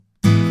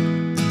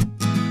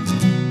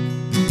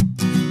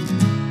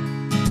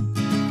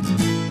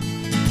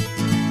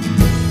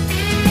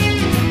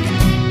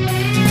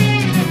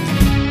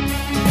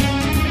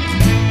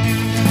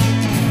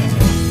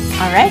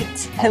All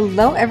right.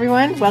 Hello,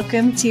 everyone.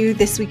 Welcome to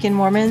This Week in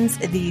Mormons,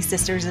 the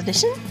Sisters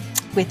Edition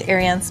with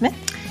Ariane Smith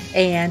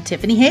and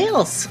Tiffany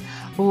Hales.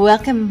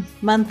 Welcome,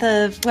 month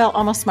of,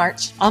 almost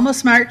March.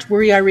 Almost March.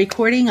 We are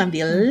recording on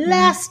the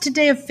last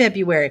day of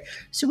February,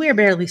 so we are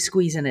barely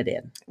squeezing it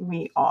in.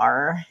 We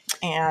are.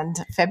 And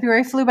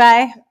February flew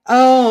by.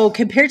 Oh,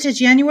 compared to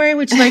January,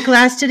 which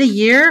lasted a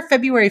year,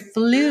 February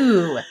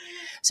flew.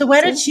 So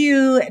why don't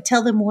you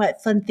tell them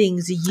what fun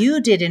things you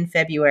did in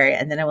February,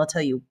 and then I will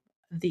tell you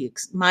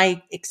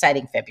my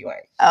exciting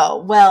February.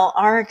 Oh, well,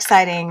 our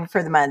exciting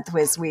for the month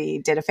was we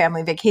did a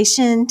family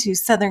vacation to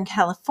Southern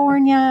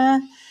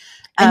California.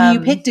 And you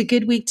picked a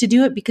good week to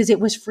do it because it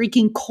was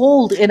freaking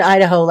cold in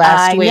Idaho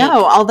last week. I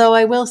know, although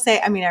I will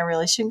say, I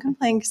really shouldn't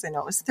complain because I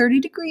know it was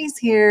 30 degrees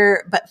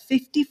here, but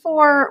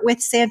 54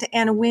 with Santa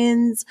Ana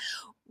winds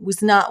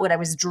was not what I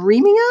was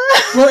dreaming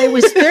of. Well, it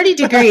was 30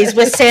 degrees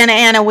with Santa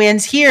Ana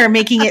winds here,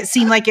 making it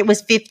seem like it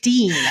was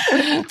 15.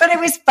 But it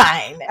was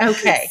fine.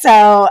 Okay.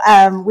 So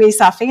we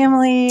saw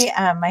family.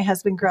 My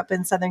husband grew up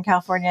in Southern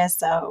California,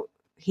 so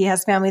he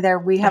has family there.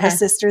 We have a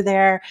sister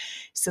there.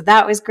 So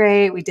that was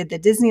great. We did the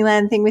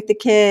Disneyland thing with the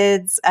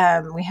kids.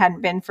 We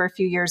hadn't been for a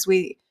few years.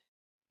 We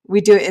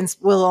do it, and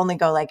we'll only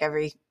go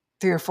every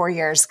 3 or 4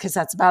 years because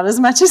that's about as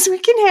much as we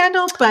can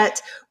handle.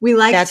 But we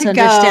like to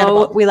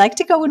go. We like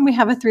to go when we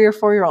have a 3 or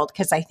 4 year old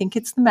because I think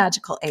it's the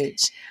magical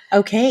age.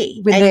 Okay,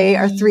 when they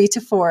are 3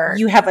 to 4.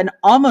 You have an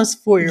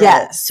almost 4-year-old.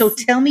 Yes. So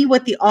tell me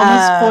what the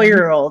almost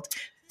 4-year-old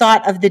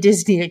thought of the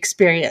Disney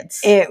experience.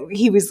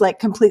 He was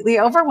completely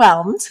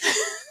overwhelmed.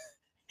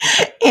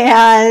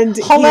 And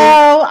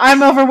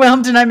I'm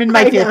overwhelmed and I'm in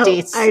my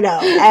 50s. I know.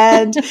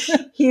 And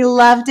he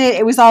loved it.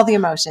 It was all the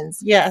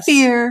emotions. Yes.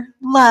 Fear,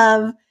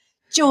 love,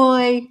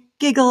 joy,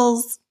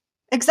 giggles,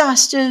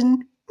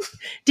 exhaustion.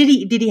 Did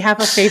he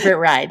have a favorite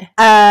ride?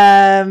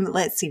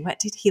 Let's see. What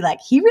did he like?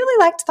 He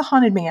really liked the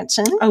Haunted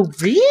Mansion. Oh,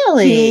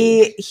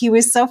 really? He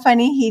was so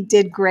funny. He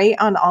did great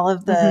on all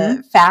of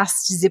the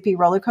fast, zippy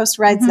roller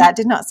coaster rides. That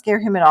did not scare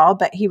him at all,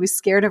 but he was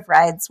scared of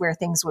rides where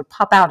things would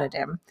pop out at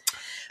him.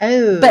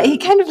 Oh. But he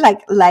kind of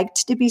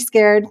liked to be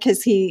scared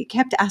because he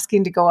kept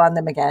asking to go on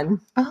them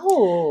again.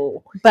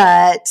 Oh.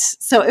 But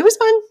so it was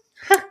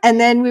fun. And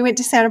then we went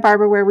to Santa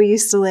Barbara where we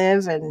used to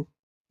live, and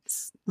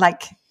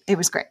it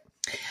was great.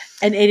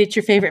 And ate at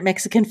your favorite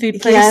Mexican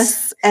food place?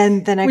 Yes.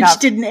 And then Which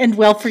didn't end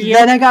well for you?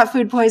 Then I got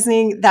food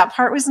poisoning. That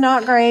part was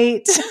not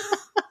great.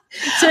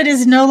 So it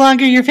is no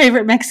longer your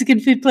favorite Mexican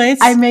food place?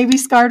 I may be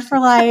scarred for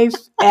life,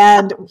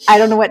 and I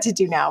don't know what to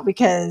do now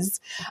because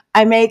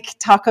I make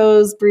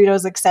tacos,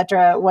 burritos,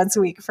 etc. once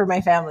a week for my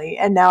family,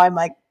 and now I'm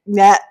like,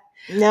 nah,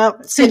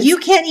 nope. So you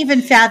can't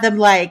even fathom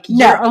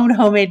your own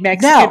homemade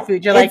Mexican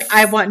food. You're like,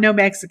 I want no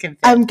Mexican food.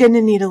 I'm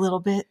gonna need a little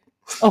bit.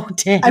 Oh,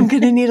 dang! I'm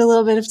gonna need a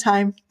little bit of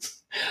time.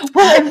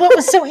 Well, and what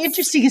was so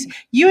interesting is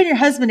you and your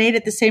husband ate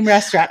at the same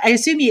restaurant. I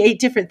assume you ate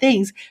different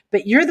things,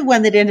 but you're the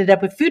one that ended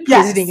up with food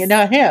poisoning and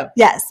not him.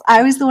 Yes,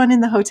 I was the one in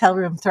the hotel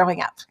room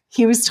throwing up.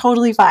 He was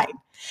totally fine.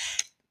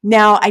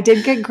 Now, I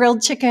did get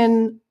grilled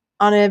chicken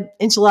on an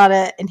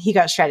enchilada, and he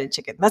got shredded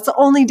chicken. That's the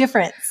only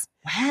difference.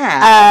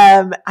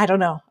 Wow. I don't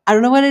know. I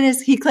don't know what it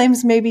is. He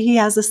claims maybe he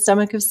has a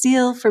stomach of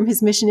steel from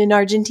his mission in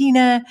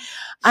Argentina.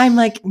 I'm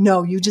like,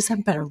 no, you just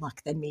have better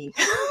luck than me.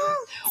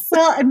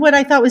 Well, and what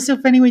I thought was so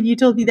funny when you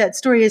told me that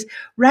story is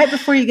right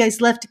before you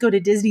guys left to go to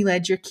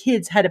Disneyland, your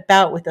kids had a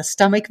bout with a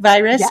stomach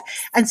virus. Yes.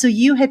 And so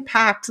you had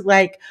packed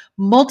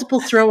multiple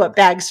throw up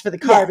bags for the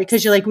car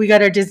because you're like, we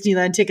got our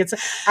Disneyland tickets.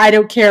 I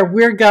don't care.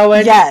 We're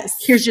going. Yes.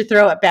 Here's your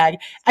throw up bag.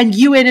 And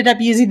you ended up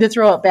using the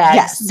throw up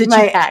bags that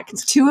you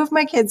packed. 2 of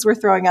my kids were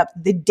throwing up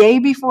the day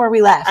before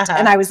we left.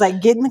 And I was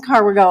like, get in the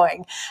car, we're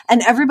going.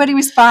 And everybody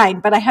was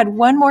fine. But I had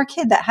one more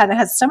kid that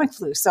had stomach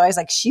flu. So I was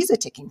like, she's a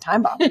ticking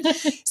time bomb.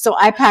 So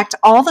I packed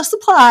all the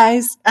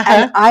supplies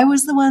and I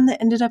was the one that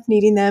ended up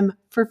needing them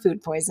for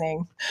food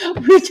poisoning.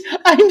 Which,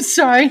 I'm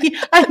sorry,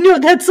 I know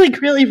that's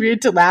really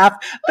rude to laugh,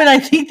 but I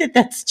think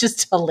that's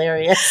just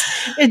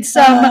hilarious in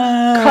some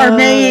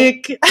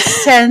karmic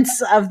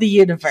sense of the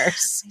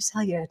universe. I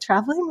tell you,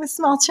 traveling with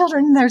small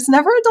children, there's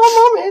never a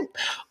dull moment.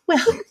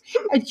 Well,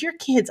 and your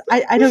kids,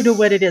 I don't know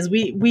what it is.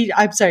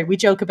 I'm sorry, we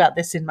joke about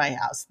this in my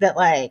house that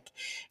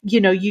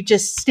you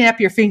just snap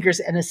your fingers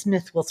and a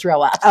Smith will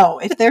throw up. Oh,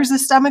 if there's a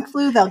stomach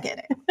flu, they'll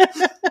get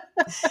it.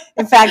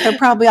 In fact, they're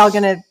probably all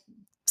going to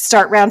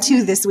start round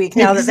 2 this week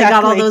now that they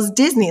got all those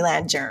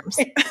Disneyland germs.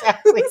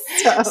 Exactly.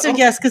 So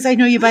yes, because I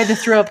know you buy the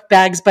throw up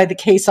bags by the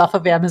case off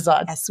of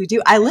Amazon. Yes, we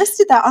do. I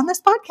listed that on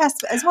this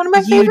podcast as one of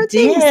my favorite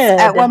things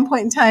at one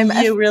point in time.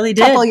 You really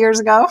did. A couple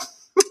years ago.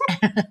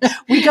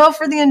 We go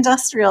for the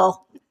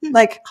industrial,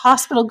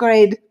 hospital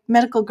grade,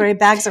 medical grade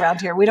bags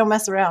around here. We don't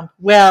mess around.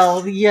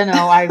 Well,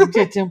 I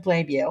don't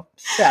blame you.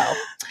 So,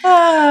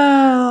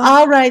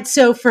 all right.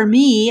 So for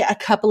me, a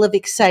couple of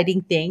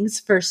exciting things.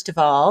 First of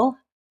all,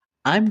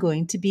 I'm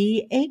going to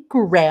be a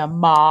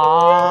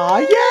grandma.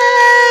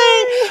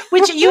 Yay!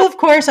 which you, of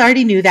course,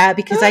 already knew that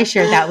because I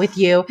shared that with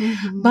you.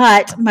 Mhm.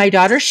 But my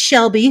daughter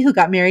Shelby, who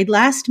got married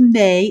last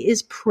May,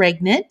 is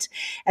pregnant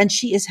and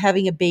she is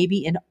having a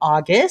baby in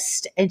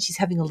August and she's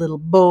having a little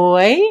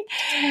boy.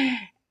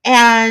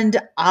 And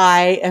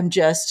I am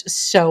just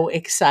so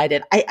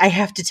excited. I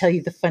have to tell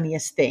you the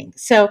funniest thing.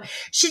 So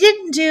she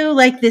didn't do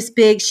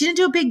she didn't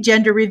do a big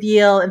gender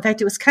reveal. In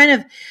fact, it was kind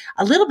of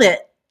a little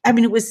bit, I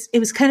mean, it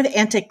was kind of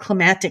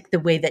anticlimactic the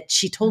way that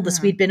she told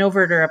us. We'd been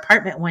over at her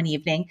apartment one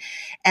evening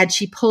and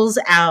she pulls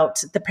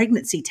out the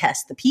pregnancy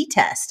test, the P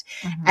test.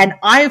 And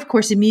I, of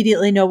course,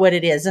 immediately know what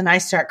it is. And I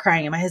start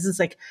crying. And my husband's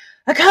like,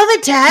 a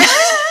COVID test?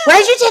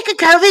 Why'd you take a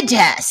COVID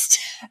test?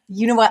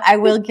 You know what? I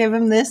will give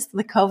him this.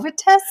 The COVID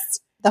tests,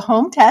 the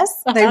home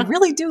tests, they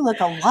really do look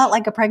a lot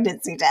like a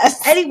pregnancy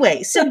test.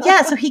 Anyway, so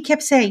he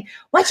kept saying,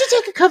 why'd you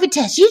take a COVID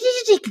test? You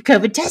need to take a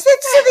COVID test.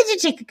 It's silly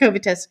to take a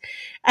COVID test.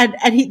 And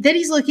then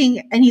he's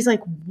looking and he's like,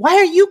 why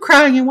are you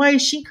crying and why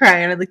is she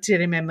crying? And I looked at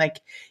him and I'm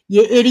like,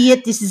 you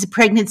idiot, this is a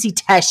pregnancy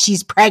test.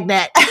 She's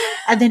pregnant.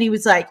 And then he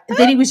was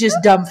just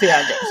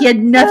dumbfounded. He had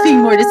nothing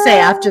more to say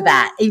after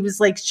that. He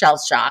was like shell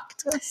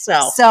shocked.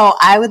 So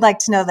I would like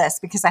to know this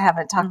because I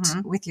haven't talked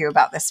with you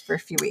about this for a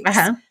few weeks.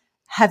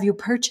 Have you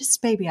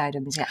purchased baby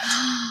items yet?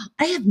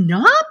 I have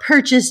not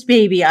purchased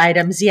baby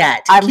items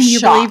yet. Can you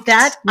believe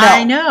that? No,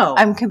 I know.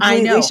 I'm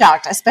completely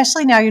shocked,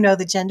 especially now you know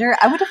the gender.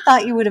 I would have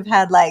thought you would have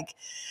had like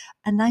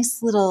a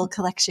nice little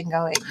collection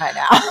going by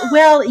now.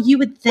 Well, you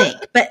would think,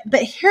 but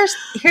here's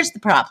the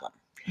problem.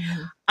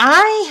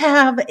 I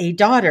have a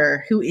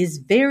daughter who is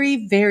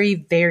very, very,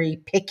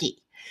 very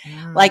picky.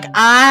 Like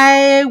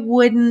I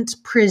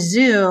wouldn't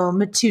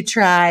presume to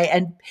try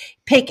and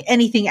pick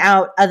anything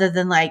out other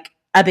than like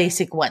a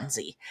basic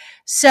onesie.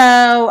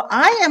 So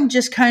I am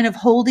just kind of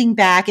holding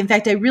back. In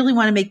fact, I really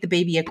want to make the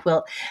baby a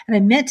quilt. And I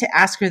meant to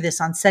ask her this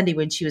on Sunday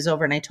when she was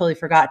over and I totally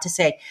forgot to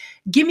say,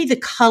 give me the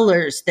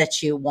colors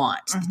that you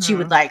want, that you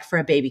would like for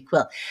a baby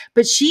quilt.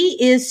 But she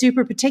is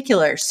super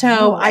particular.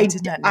 So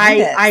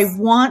I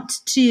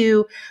want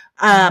to,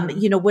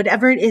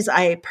 whatever it is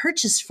I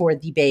purchase for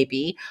the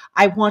baby,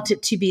 I want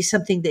it to be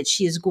something that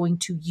she is going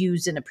to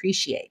use and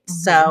appreciate.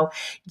 So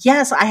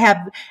yes, I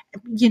have,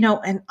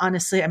 and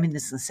honestly, I mean,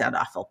 this is going to sound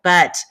awful,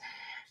 but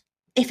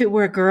if it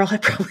were a girl, I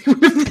probably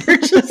would have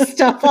purchased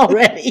stuff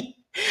already.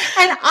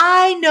 And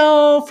I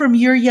know from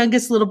your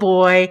youngest little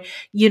boy,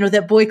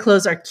 that boy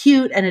clothes are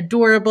cute and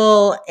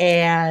adorable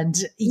and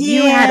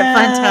you had a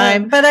fun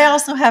time. But I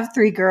also have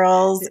 3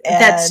 girls.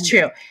 And that's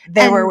true.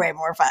 They were way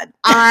more fun.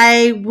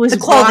 I was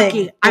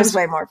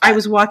way more fun. I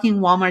was walking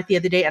Walmart the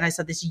other day and I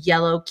saw this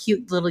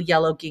cute little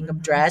yellow gingham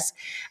dress.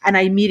 And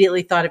I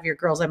immediately thought of your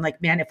girls. I'm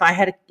like, man, if I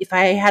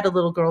had a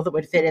little girl that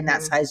would fit in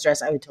that size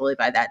dress, I would totally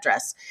buy that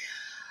dress.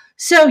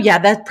 So yeah,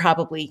 that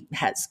probably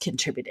has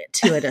contributed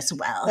to it as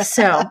well.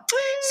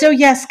 So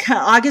yes,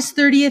 August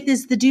 30th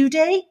is the due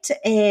date.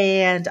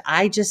 And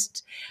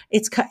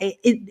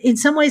in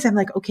some ways I'm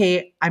like,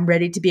 okay, I'm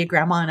ready to be a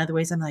grandma. In other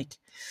ways I'm like,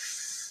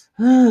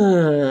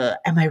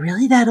 am I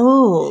really that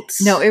old?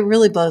 No, it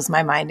really blows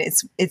my mind.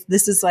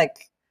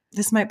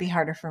 This might be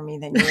harder for me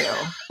than you.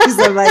 Because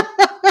I'm like,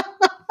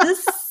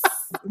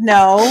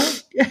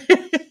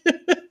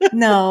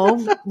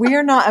 no, we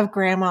are not of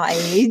grandma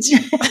age.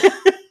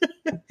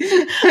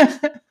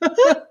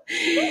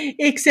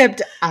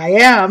 Except I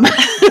am.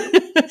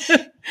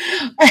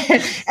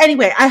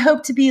 Anyway, I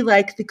hope to be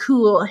like the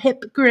cool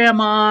hip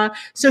grandma.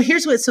 So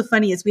here's what's so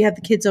funny is we have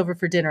the kids over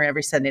for dinner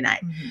every Sunday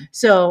night.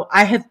 So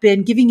I have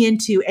been giving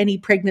into any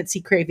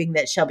pregnancy craving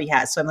that Shelby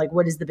has. So I'm like,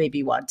 what does the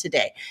baby want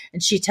today?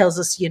 And she tells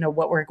us,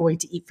 what we're going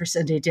to eat for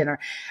Sunday dinner.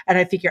 And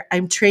I figure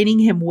I'm training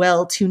him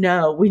well to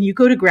know when you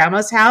go to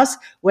grandma's house,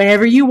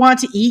 whatever you want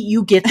to eat,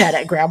 you get that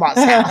at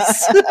grandma's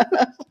house.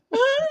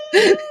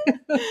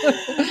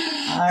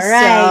 All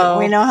right. So,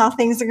 we know how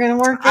things are going to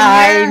work in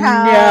your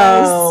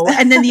house. Know.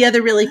 And then the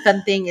other really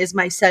fun thing is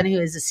my son, who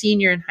is a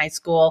senior in high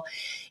school,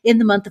 in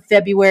the month of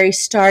February,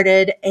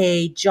 started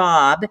a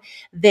job.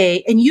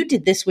 And you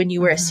did this when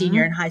you were a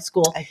senior in high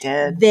school. I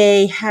did.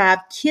 They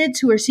have kids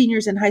who are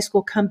seniors in high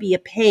school come be a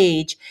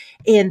page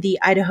in the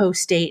Idaho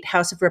State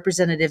House of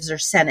Representatives or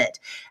Senate.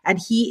 And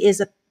he is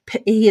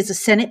a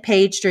Senate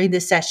page during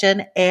this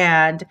session.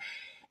 And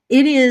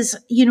it is,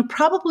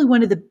 probably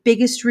one of the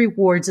biggest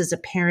rewards as a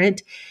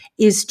parent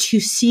is to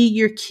see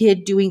your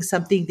kid doing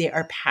something they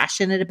are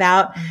passionate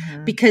about,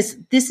 because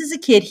this is a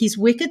kid, he's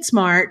wicked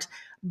smart,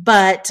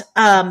 but,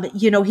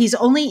 he's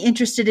only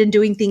interested in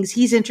doing things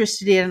he's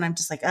interested in. And I'm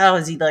just like, oh,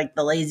 is he like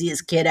the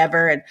laziest kid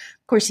ever? And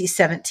of course he's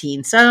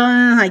 17. So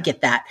I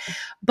get that.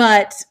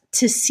 But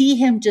to see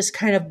him just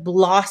kind of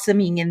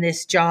blossoming in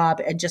this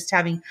job and just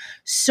having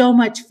so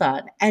much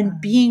fun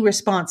and being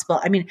responsible.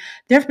 I mean,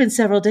 there have been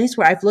several days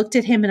where I've looked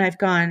at him and I've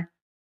gone,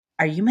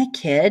 are you my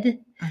kid?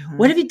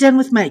 what have you done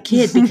with my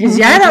kid? Because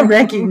I don't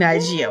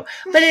recognize you.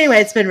 But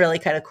anyway, it's been really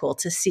kind of cool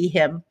to see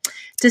him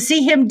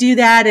do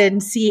that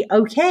and see,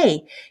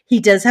 okay, he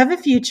does have a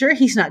future.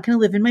 He's not going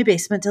to live in my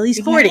basement till he's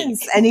 40.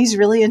 Yes, and he's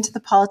really into the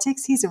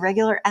politics. He's a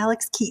regular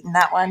Alex Keaton,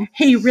 that one.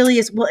 He really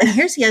is. Well, and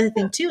here's the other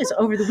thing too, is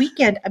over the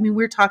weekend, I mean,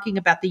 we're talking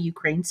about the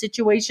Ukraine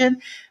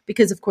situation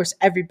because of course,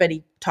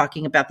 everybody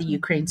talking about the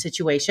Ukraine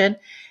situation.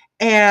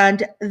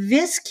 And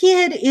this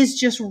kid is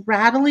just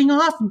rattling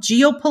off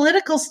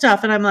geopolitical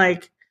stuff. And I'm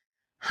like,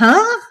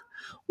 huh?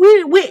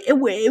 Where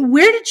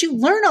did you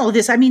learn all of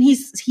this? I mean,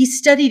 he's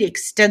studied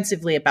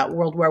extensively about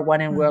World War I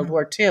and World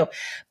War II,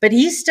 but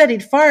he's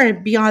studied far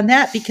beyond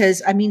that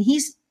because, I mean,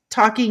 he's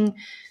talking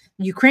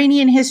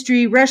Ukrainian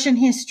history, Russian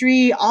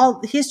history,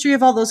 all history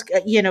of all those,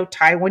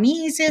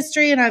 Taiwanese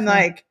history. And I'm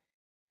like,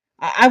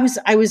 I was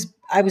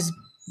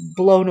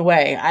blown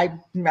away. I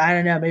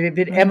don't know, maybe a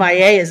bit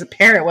MIA as a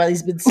parent while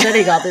he's been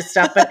studying all this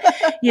stuff, but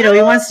he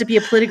wants to be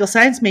a political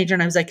science major.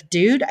 And I was like,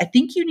 dude, I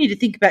think you need to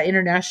think about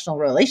international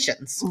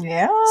relations.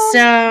 Yeah.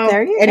 So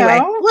there you anyway,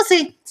 go. We'll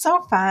see.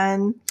 So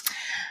fun.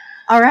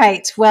 All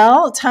right.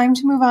 Well, time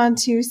to move on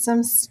to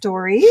some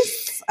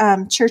stories,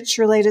 church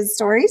related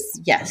stories.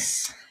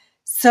 Yes.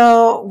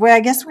 So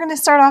I guess we're going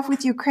to start off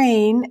with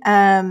Ukraine.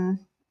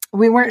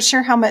 We weren't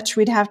sure how much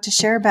we'd have to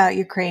share about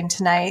Ukraine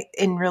tonight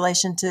in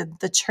relation to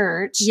the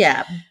church.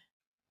 Yeah.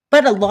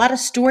 But a lot of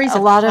stories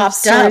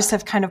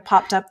have kind of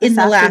popped up this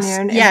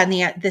afternoon.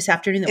 This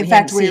afternoon. In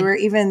fact, we were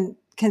even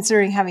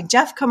considering having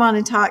Jeff come on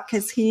and talk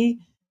because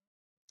he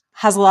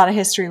has a lot of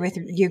history with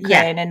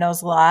Ukraine and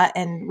knows a lot.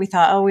 And we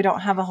thought, we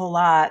don't have a whole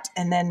lot.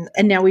 And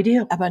now we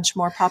do. A bunch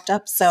more popped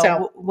up.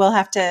 So we'll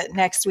have to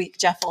next week,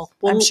 Jeff will,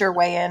 I'm sure,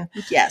 weigh in.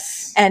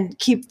 Yes. And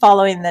keep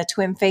following the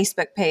TWIM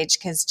Facebook page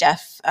because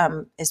Jeff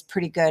is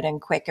pretty good and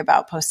quick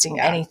about posting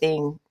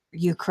anything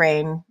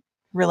Ukraine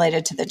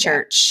related to the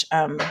church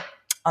on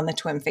the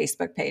TWIM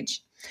Facebook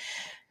page.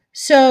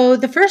 So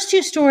the first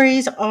two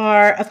stories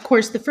are, of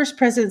course, the First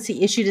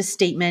Presidency issued a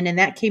statement, and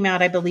that came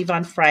out, I believe,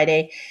 on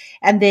Friday.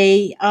 And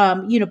they,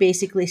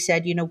 basically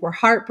said, we're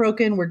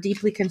heartbroken. We're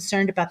deeply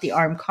concerned about the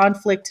armed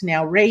conflict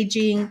now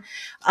raging.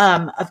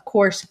 Of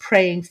course,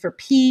 praying for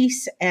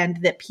peace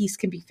and that peace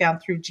can be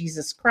found through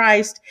Jesus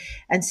Christ,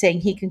 and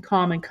saying he can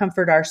calm and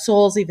comfort our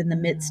souls, even in the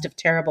midst of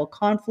terrible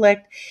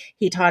conflict.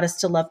 He taught us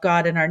to love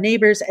God and our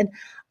neighbors. And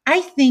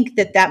I think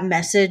that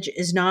message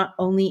is not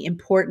only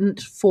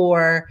important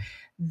for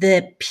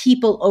the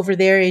people over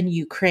there in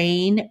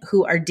Ukraine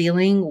who are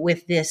dealing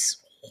with this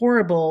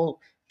horrible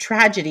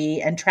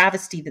tragedy and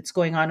travesty that's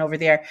going on over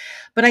there,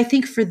 but I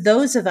think for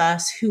those of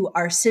us who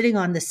are sitting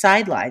on the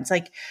sidelines,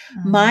 like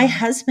my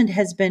husband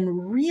has been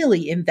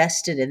really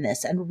invested in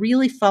this and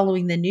really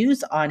following the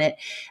news on it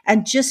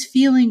and just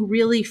feeling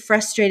really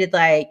frustrated,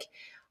 like,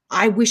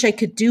 I wish I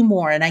could do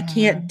more and I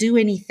can't do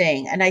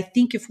anything. And I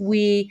think if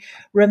we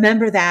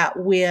remember that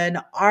when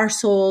our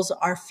souls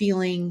are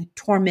feeling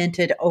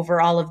tormented over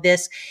all of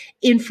this,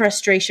 in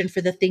frustration for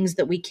the things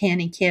that we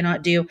can and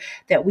cannot do,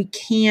 that we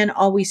can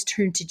always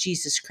turn to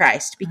Jesus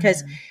Christ,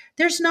 because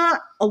there's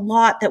not a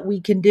lot that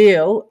we can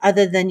do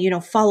other than,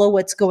 follow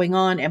what's going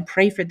on and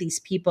pray for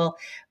these people.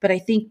 But I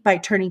think by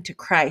turning to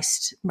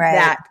Christ,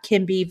 that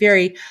can be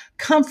very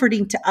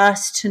comforting to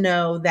us to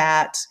know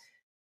that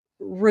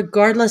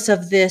regardless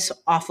of this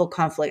awful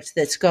conflict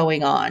that's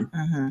going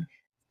on,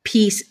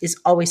 peace is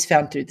always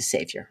found through the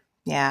Savior.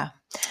 Yeah.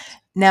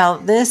 Now,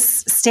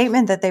 this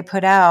statement that they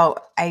put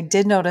out, I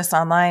did notice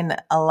online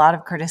a lot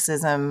of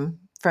criticism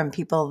from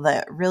people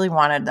that really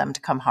wanted them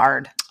to come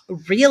hard.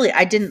 Really?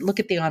 I didn't look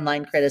at the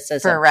online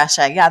criticism. For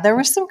Russia. Yeah, there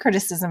was some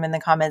criticism in the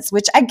comments,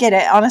 which I get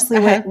it. Honestly,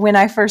 when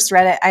I first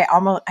read it, I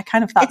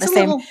kind of thought the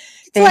same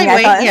thing.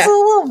 I thought it's a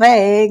little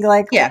vague.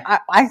 Like,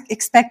 I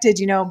expected,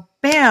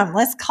 bam,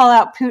 let's call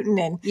out Putin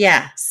and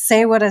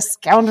say what a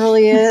scoundrel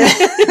he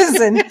is.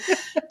 And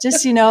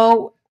just,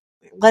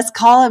 let's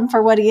call him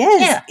for what he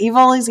is. Yeah.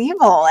 Evil is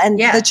evil. And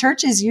the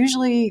church is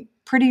usually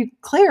pretty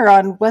clear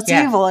on what's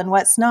evil and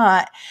what's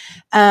not.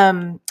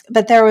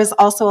 But there was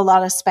also a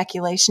lot of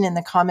speculation in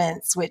the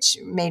comments, which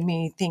made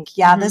me think,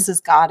 this has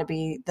got to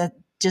be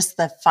just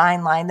the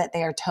fine line that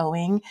they are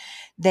towing.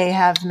 They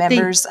have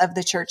members of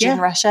the church in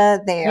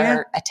Russia. They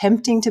are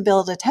attempting to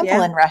build a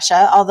temple in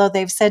Russia, although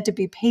they've said to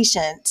be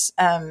patient.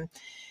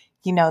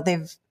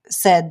 They've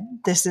said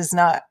this is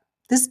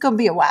going to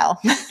be a while.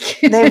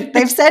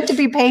 they've said to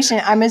be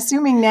patient. I'm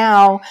assuming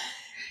now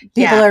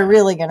people are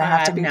really going to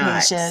have to be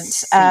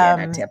patient.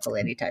 A temple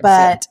anytime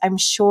but soon. I'm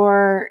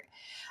sure,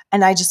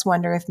 and I just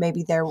wonder if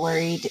maybe they're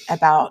worried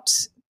about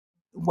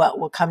what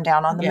will come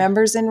down on the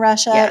members in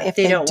Russia if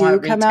they don't do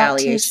come out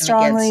too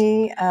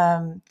strongly.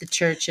 The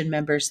church and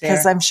members there.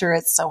 Because I'm sure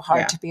it's so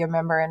hard to be a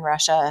member in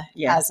Russia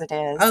as it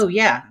is. Oh,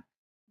 yeah.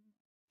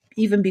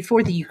 Even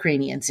before the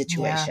Ukrainian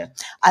situation.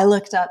 Yeah. I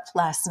looked up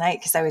last night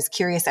because I was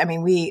curious. I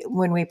mean,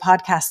 when we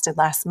podcasted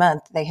last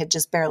month, they had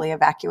just barely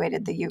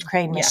evacuated the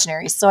Ukraine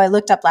missionaries. So I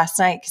looked up last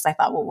night because I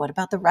thought, well, what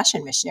about the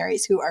Russian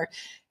missionaries who are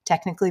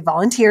technically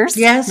volunteers.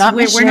 Yes, not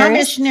we're not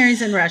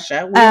missionaries in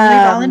Russia. We only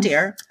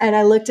volunteer. And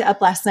I looked it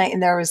up last night,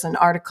 and there was an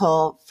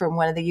article from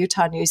one of the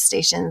Utah news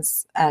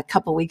stations a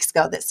couple weeks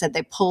ago that said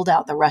they pulled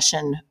out the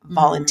Russian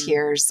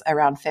volunteers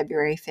around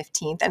February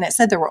 15th. And it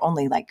said there were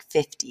only like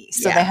 50.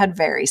 So they had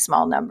very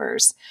small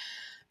numbers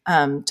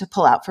to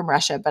pull out from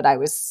Russia. But I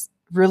was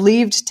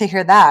relieved to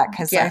hear that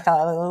because I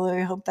thought, oh,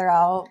 I hope they're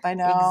out by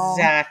now.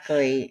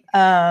 Exactly.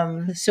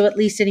 So at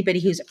least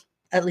anybody who's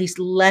at least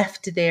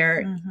left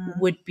there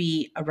would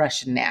be a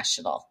Russian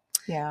national,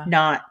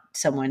 not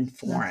someone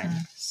foreign.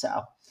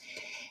 So,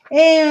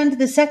 and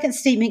the second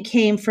statement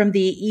came from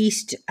the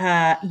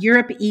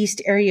Europe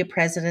East Area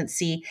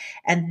Presidency,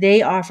 and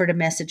they offered a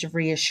message of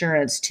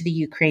reassurance to the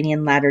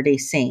Ukrainian Latter-day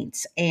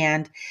Saints.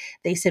 And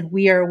they said,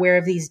 we are aware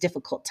of these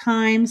difficult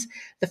times.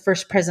 The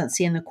First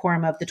Presidency and the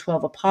Quorum of the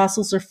 12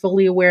 Apostles are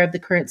fully aware of the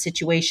current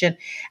situation,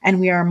 and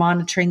we are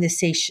monitoring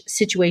this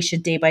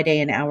situation day by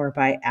day and hour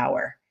by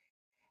hour.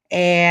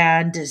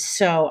 And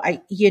so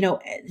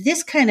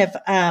this kind of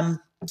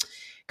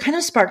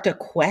sparked a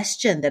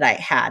question that I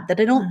had that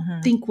I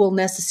don't think we'll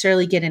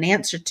necessarily get an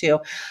answer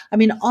to. I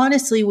mean,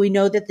 honestly, we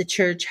know that the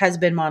church has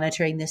been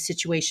monitoring this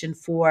situation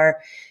for,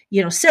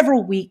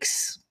 several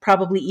weeks,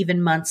 probably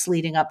even months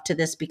leading up to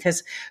this,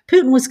 because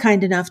Putin was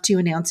kind enough to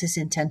announce his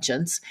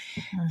intentions.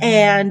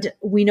 And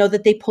we know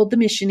that they pulled the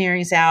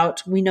missionaries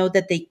out. We know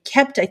that they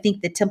kept, I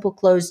think, the temple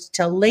closed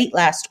till late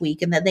last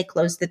week, and then they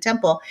closed the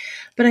temple.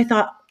 But I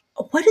thought,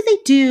 what do they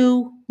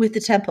do with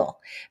the temple?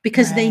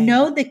 Because they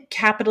know the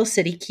capital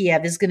city,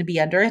 Kiev, is going to be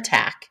under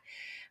attack.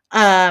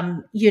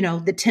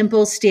 The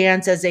temple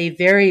stands as a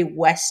very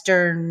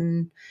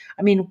Western,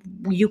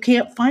 you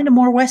can't find a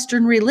more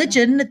Western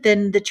religion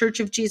than the Church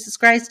of Jesus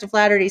Christ of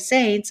Latter-day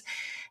Saints.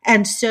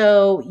 And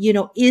so,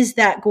 is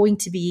that going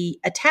to be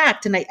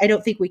attacked? And I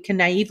don't think we can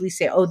naively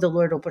say, oh, the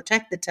Lord will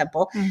protect the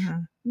temple.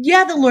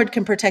 Yeah, the Lord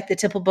can protect the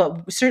temple,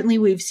 but certainly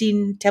we've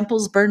seen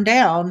temples burn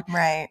down.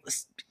 Right.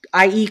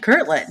 I.e.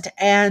 Kirtland.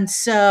 And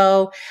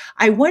so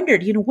I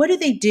wondered, what do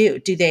they do?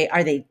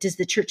 Does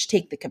the church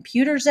take the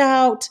computers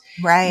out?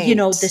 Right.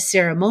 The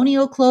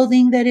ceremonial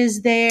clothing that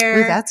is there.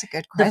 Ooh, that's a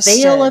good question.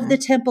 The veil of the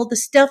temple, the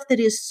stuff that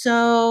is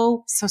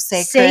so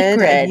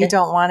sacred. And you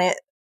don't want it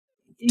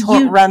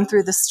run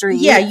through the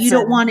streets. Yeah, you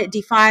don't want it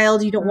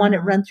defiled. You don't want it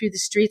run through the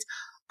streets.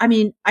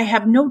 I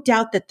have no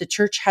doubt that the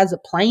church has a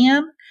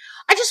plan.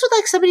 I just would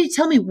like somebody to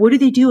tell me, what do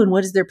they do and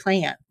what is their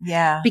plan?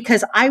 Yeah.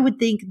 Because I would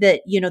think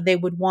that, they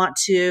would want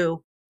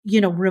to,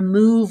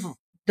 remove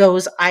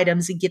those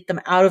items and get them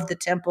out of the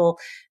temple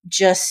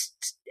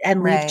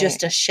leave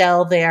just a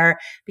shell there,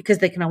 because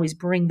they can always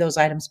bring those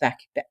items back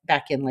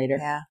in later.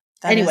 Yeah.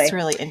 That is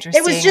really interesting.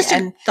 It was just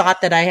a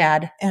thought that I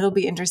had. It'll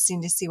be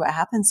interesting to see what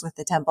happens with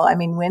the temple.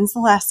 When's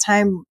the last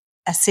time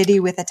a city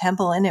with a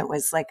temple in it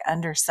was like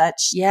under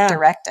such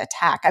direct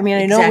attack? I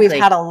know we've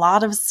had a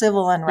lot of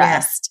civil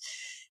unrest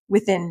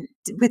within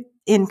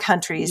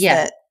countries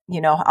that,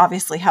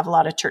 obviously have a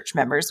lot of church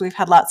members. We've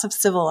had lots of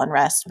civil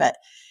unrest, but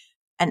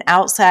an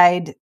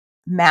outside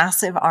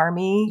massive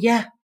army.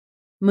 Yeah.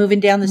 Moving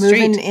down the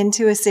street. Moving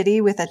into a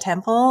city with a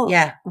temple.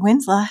 Yeah.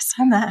 When's the last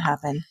time that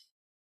happened?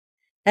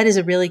 That is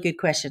a really good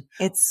question.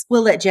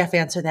 We'll let Jeff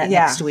answer that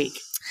next week.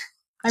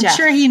 I'm Jeff,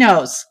 sure he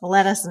knows.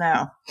 Let us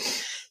know.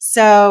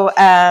 So,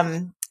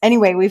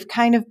 anyway,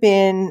 I've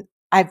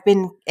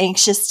been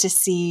anxious to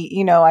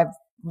see,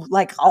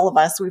 like all of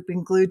us, we've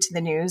been glued to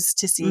the news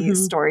to see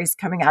stories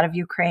coming out of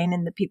Ukraine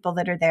and the people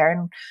that are there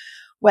and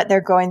what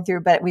they're going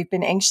through. But I've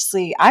been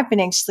anxiously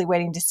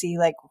waiting to see,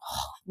 like,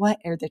 what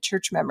are the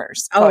church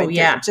members going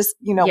through? Just,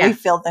 we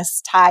feel this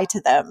tie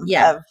to them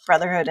of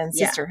brotherhood and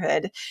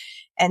sisterhood.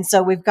 And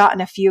so we've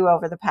gotten a few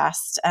over the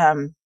past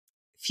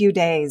few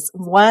days.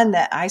 One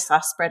that I saw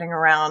spreading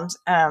around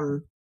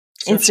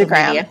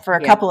Instagram for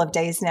a couple of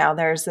days now.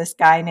 There's this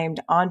guy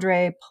named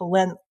Andrei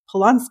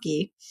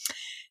Polonsky,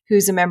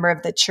 who's a member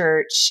of the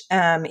church.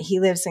 He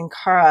lives in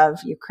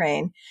Kharkiv,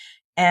 Ukraine.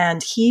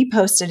 And he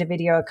posted a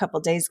video a couple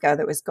of days ago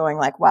that was going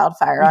like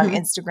wildfire on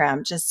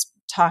Instagram, just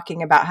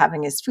talking about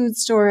having his food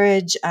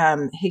storage.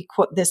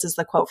 This is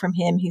the quote from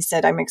him. He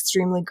said, "I'm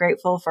extremely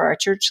grateful for our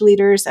church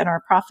leaders and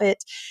our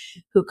prophet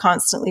who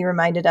constantly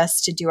reminded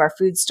us to do our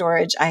food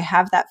storage. I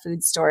have that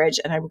food storage,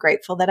 and I'm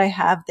grateful that I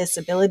have this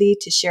ability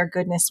to share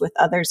goodness with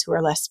others who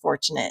are less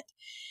fortunate."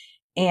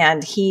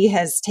 And he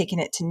has taken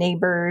it to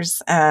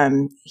neighbors.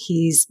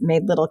 He's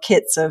made little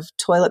kits of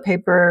toilet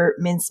paper,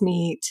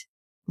 mincemeat,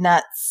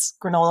 nuts,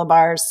 granola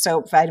bars,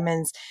 soap,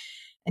 vitamins,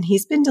 and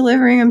he's been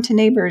delivering them to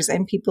neighbors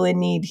and people in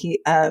need.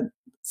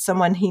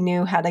 Someone he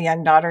knew had a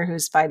young daughter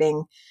who's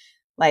fighting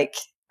like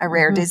a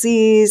rare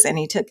disease, and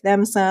he took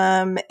them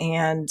some,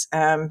 and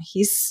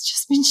he's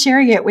just been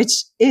sharing it,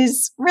 which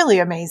is really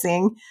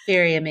amazing.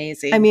 Very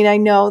amazing. I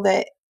know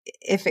that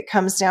if it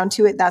comes down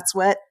to it, that's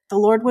what the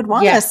Lord would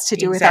want us to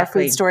do with our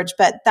food storage,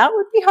 but that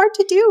would be hard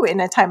to do in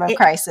a time of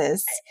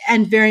crisis.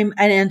 And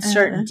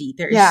uncertainty.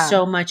 There is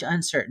so much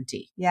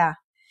uncertainty. Yeah.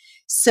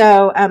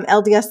 So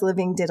LDS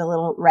Living did a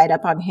little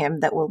write-up on him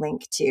that we'll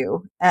link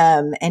to.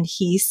 And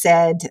he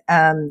said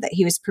that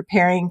he was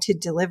preparing to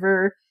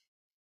deliver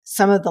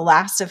some of the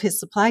last of his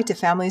supply to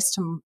families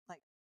to like,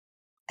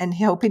 and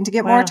hoping to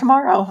get Wow. more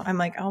tomorrow. I'm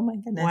like, oh my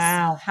goodness.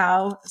 Wow.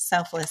 How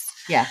selfless.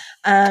 Yeah.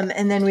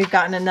 And then we've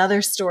gotten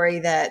another story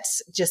that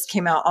just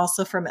came out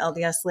also from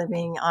LDS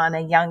Living on a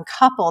young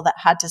couple that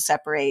had to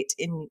separate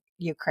in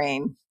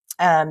Ukraine.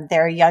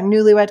 They're a young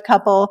newlywed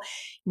couple.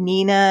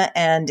 Nina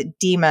and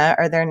Dima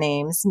are their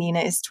names.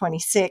 Nina is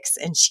 26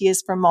 and she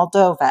is from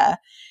Moldova.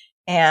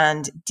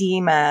 And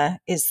Dima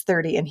is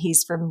 30 and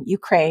he's from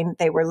Ukraine.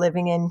 They were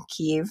living in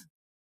Kyiv.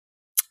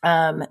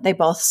 They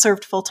both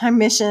served full-time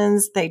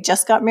missions. They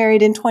just got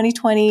married in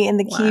 2020 in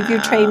the Kyiv,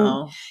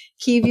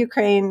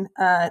 Ukraine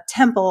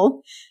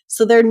temple.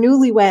 So they're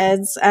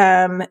newlyweds,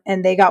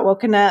 and they got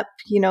woken up,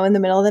 in the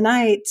middle of the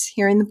night,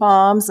 hearing the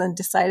bombs, and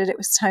decided it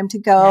was time to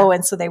go. Yeah.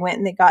 And so they went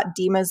and they got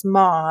Dima's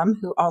mom,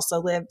 who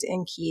also lived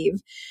in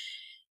Kyiv.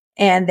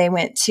 And they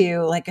went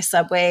to like a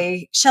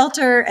subway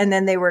shelter, and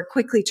then they were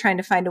quickly trying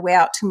to find a way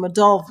out to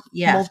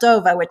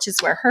Moldova, which is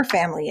where her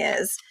family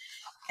is.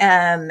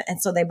 And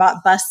so they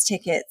bought bus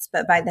tickets,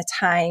 but by the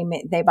time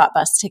they bought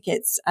bus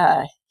tickets,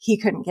 he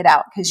couldn't get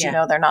out because,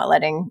 they're not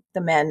letting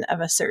the men of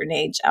a certain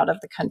age out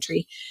of the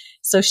country.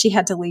 So she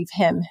had to leave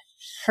him.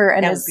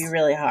 That would be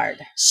really hard.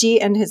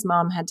 She and his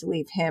mom had to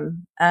leave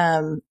him.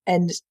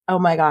 And oh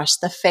my gosh,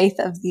 the faith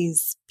of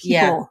these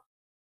people.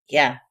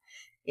 Yeah.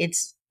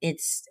 It's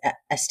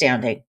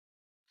astounding.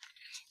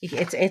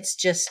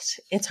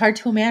 It's hard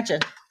to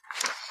imagine.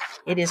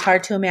 It is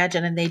hard to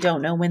imagine, and they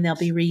don't know when they'll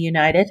be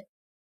reunited.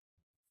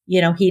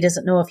 He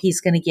doesn't know if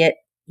he's going to get,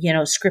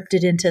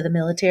 scripted into the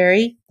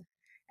military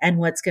and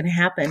what's going to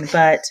happen.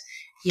 But,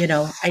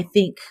 I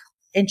think,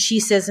 and she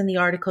says in the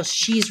article,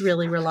 she's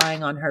really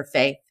relying on her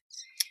faith.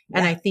 Yeah.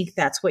 And I think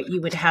that's what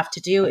you would have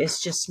to do is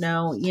just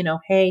know,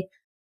 hey,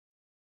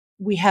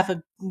 we have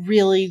a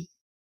really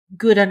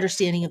good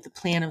understanding of the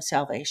plan of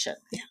salvation.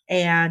 Yeah.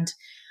 And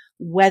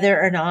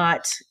whether or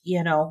not,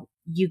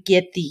 you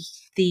get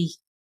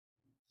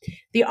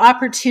the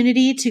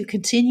opportunity to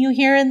continue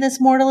here in this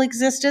mortal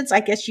existence, I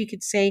guess you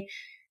could say,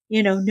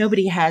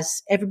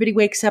 everybody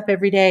wakes up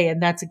every day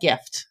and that's a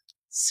gift.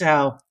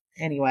 So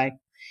anyway.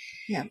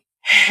 Yeah.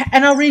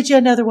 And I'll read you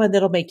another one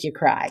that'll make you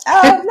cry.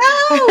 Oh,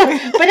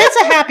 no. But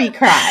it's a happy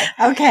cry.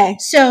 Okay.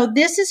 So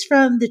this is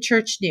from the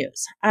Church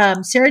News.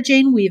 Sarah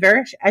Jane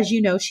Weaver, as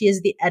you know, she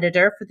is the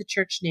editor for the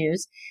Church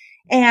News.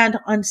 And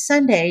on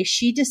Sunday,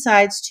 she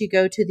decides to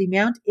go to the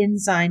Mount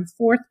Ensign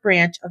 4th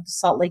branch of the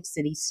Salt Lake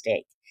City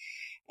stake.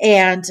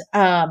 And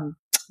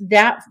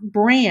that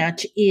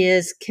branch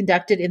is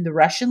conducted in the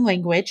Russian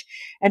language,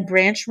 and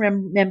branch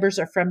members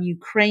are from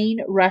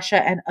Ukraine,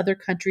 Russia, and other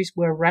countries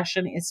where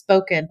Russian is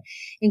spoken,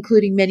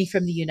 including many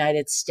from the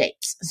United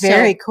States.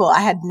 Very cool.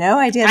 I had no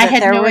idea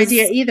there was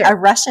either. A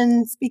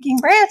Russian-speaking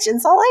branch in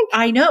Salt Lake.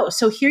 I know.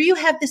 So here you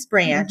have this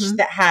branch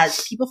that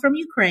has people from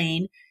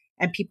Ukraine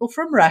and people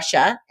from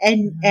Russia,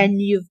 and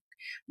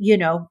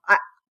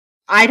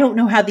I don't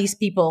know how these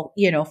people,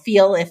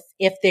 feel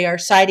if they are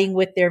siding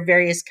with their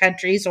various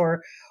countries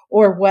or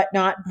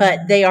whatnot, but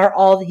they are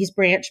all these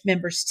branch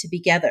members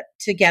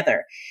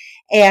together.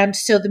 And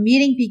so the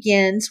meeting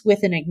begins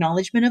with an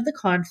acknowledgement of the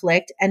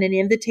conflict and an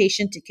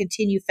invitation to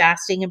continue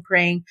fasting and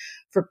praying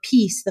for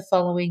peace the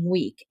following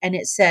week. And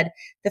it said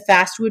the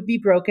fast would be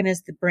broken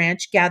as the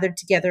branch gathered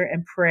together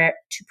and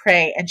to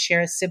pray and share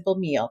a simple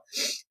meal.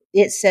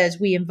 It says,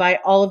 we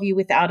invite all of you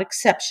without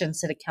exception,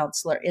 said a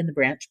counselor in the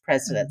branch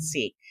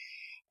presidency.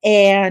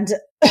 And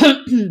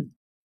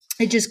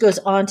it just goes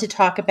on to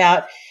talk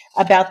about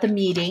the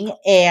meeting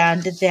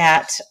and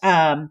that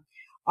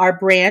our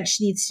branch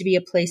needs to be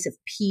a place of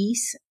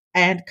peace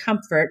and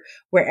comfort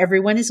where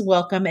everyone is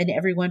welcome and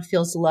everyone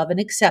feels love and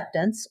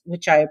acceptance,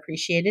 which I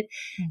appreciated.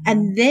 Mm-hmm.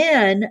 And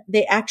then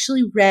they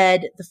actually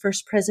read the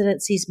First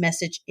Presidency's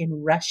message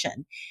in Russian.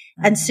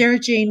 Mm-hmm. And Sarah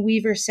Jane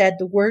Weaver said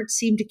the words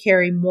seemed to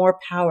carry more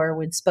power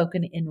when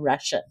spoken in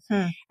Russian.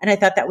 And I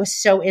thought that was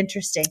so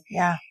interesting.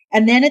 Yeah.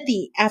 And then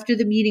after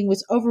the meeting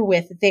was over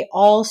with, they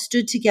all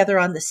stood together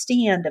on the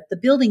stand of the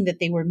building that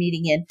they were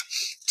meeting in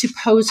to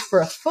pose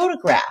for a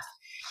photograph.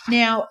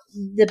 Now,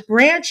 the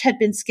branch had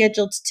been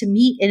scheduled to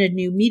meet in a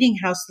new meeting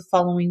house the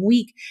following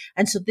week.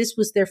 And so this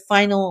was their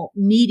final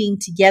meeting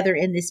together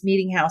in this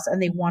meeting house,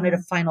 and they wanted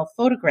a final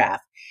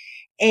photograph.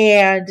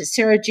 And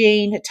Sarah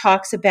Jane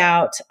talks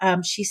about,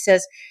 she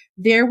says,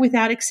 there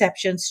without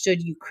exception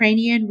stood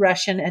Ukrainian,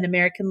 Russian, and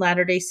American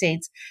Latter-day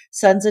Saints,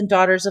 sons and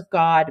daughters of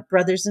God,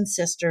 brothers and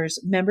sisters,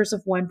 members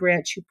of one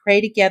branch who pray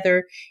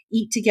together,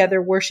 eat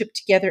together, worship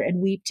together,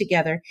 and weep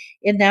together.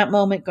 In that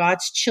moment,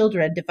 God's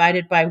children,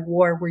 divided by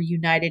war, were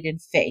united in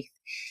faith.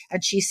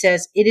 And she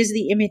says, it is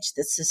the image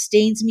that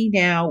sustains me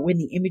now when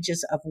the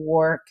images of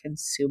war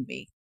consume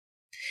me.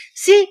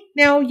 See,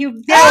 now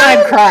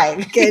I'm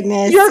crying.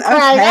 Goodness. You're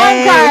crying. Okay.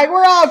 I'm crying.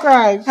 We're all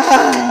crying.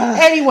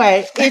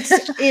 Anyway,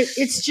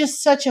 it's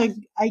just such a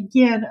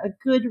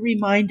good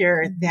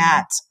reminder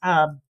that,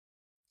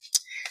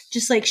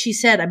 just like she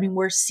said, I mean,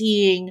 we're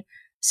seeing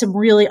some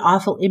really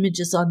awful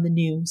images on the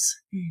news,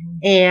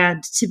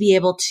 and to be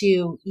able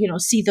to,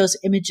 see those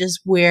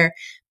images where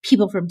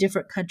people from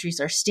different countries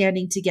are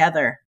standing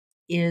together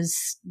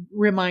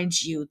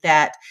reminds you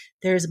that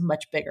there's a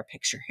much bigger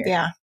picture here.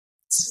 Yeah.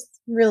 It's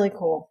really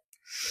cool.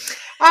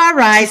 All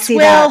right.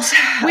 Well,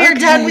 we're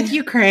done with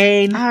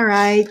Ukraine. All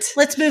right.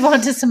 Let's move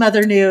on to some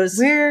other news.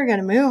 We're going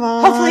to move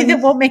on. Hopefully that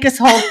won't make us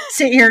all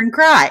sit here and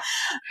cry.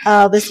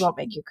 Oh, this won't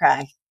make you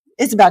cry.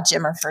 It's about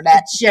Jimmer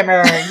Fredette.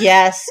 Jimmer.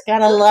 Yes.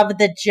 Gotta love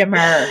the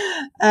Jimmer.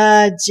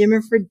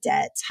 Jimmer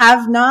Fredette.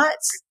 Have not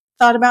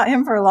thought about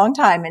him for a long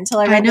time until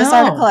I read this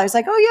article. I was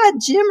like, oh yeah,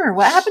 Jimmer.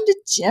 What happened to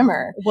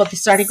Jimmer? Well,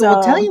 this article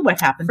will tell you what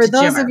happened to Jimmer. For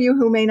those of you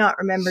who may not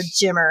remember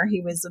Jimmer,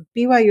 he was a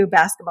BYU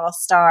basketball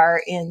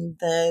star in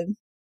the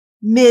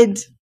mid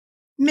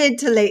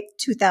to late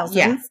 2000s.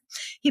 Yeah.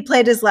 He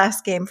played his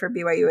last game for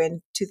BYU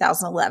in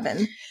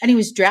 2011. And he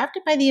was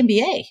drafted by the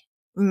NBA.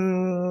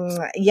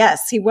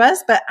 Yes, he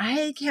was, but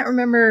I can't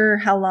remember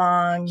how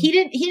long. He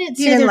didn't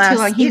stay there too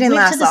long. He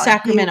went to the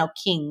Sacramento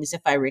Kings,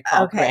 if I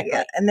recall correctly.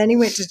 Yeah. And then he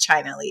went to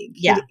China League.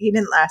 Yeah. He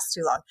didn't last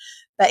too long,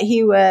 but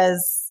he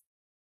was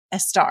a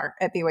star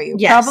at BYU.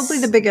 Yes. Probably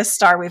the biggest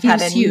star we've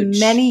had in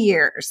many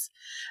years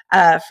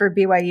for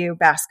BYU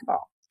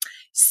basketball.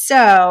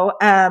 So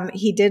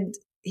he did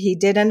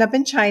end up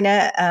in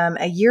China.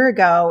 A year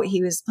ago,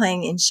 he was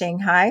playing in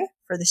Shanghai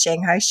for the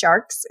Shanghai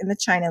Sharks in the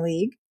China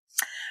League.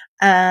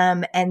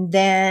 And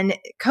then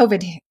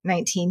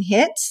COVID-19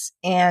 hit,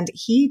 and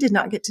he did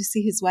not get to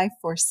see his wife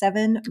for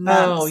 7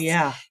 months. Oh,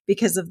 yeah.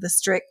 Because of the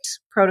strict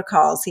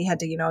protocols. He had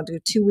to, do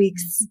 2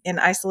 weeks in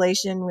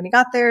isolation when he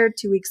got there,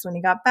 2 weeks when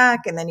he got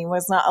back, and then he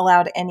was not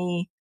allowed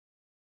any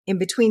in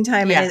between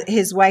time. Yeah. And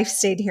his wife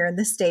stayed here in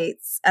the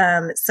States.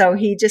 So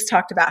he just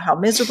talked about how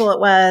miserable it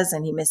was,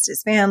 and he missed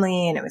his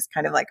family, and it was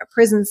kind of like a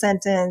prison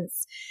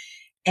sentence,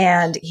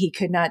 and he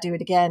could not do it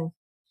again.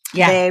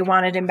 Yeah. They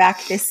wanted him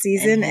back this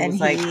season, and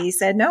he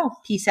said no.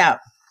 Peace out.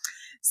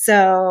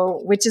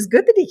 So, which is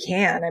good that he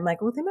can. I'm like,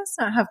 well, they must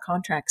not have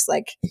contracts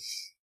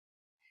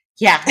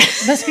yeah,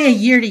 it must be a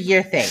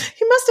year-to-year thing.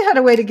 He must have had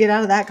a way to get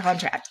out of that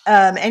contract.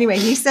 Anyway,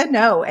 he said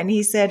no, and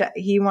he said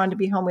he wanted to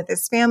be home with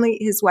his family.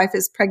 His wife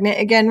is pregnant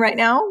again right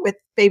now with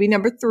baby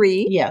number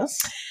 3. Yes.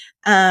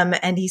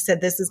 And he said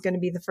this is going to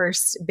be the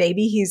first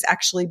baby he's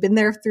actually been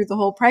there through the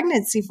whole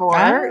pregnancy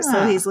for.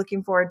 So he's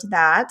looking forward to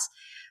that.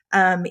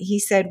 He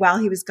said while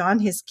he was gone,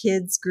 his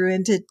kids grew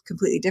into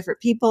completely different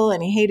people,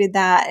 and he hated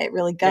that. It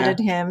really gutted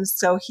him.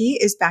 So he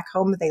is back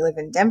home. They live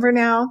in Denver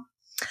now.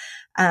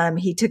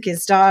 He took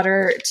his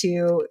daughter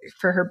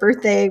for her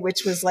birthday,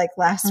 which was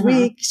last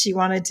week. She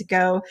wanted to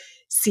go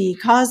see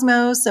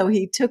Cosmo. So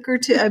he took her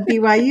to a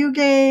BYU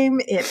game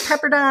at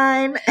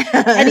Pepperdine.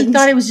 And he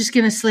thought it was just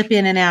going to slip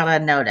in and out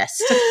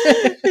unnoticed.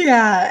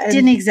 Yeah.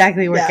 Didn't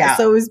exactly work out.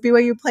 So it was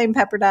BYU playing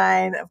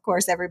Pepperdine. Of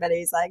course,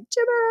 everybody's like,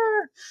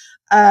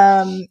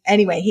 Jimmer.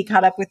 Anyway, he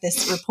caught up with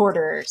this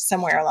reporter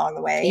somewhere along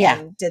the way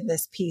and did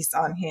this piece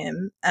on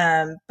him.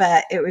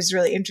 But it was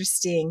really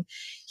interesting.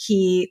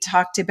 He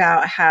talked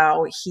about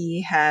how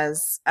he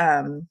has,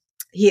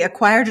 he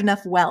acquired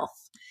enough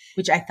wealth,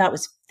 which I thought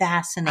was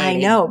fascinating. I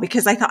know,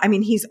 because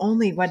he's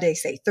only, what did they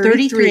say?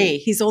 33.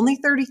 He's only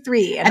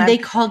 33. And they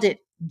called it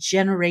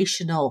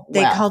generational wealth.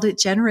 They called it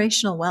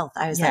generational wealth.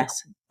 I was like,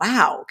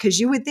 wow. Because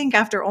you would think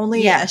after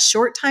only a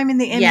short time in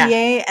the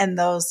NBA and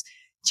those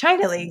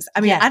China leagues.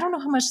 I don't know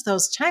how much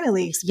those China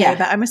leagues pay,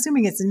 but I'm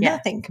assuming it's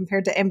nothing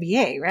compared to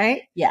NBA,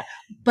 right? Yeah.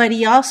 But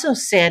he also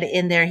said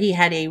in there he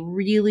had a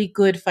really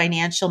good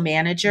financial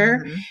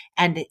manager,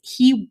 and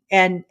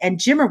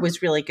Jimmer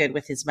was really good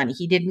with his money.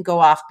 He didn't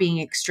go off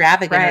being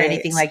extravagant or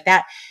anything like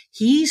that.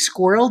 He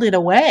squirreled it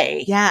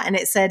away. Yeah. And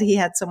it said he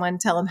had someone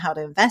tell him how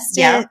to invest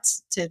it,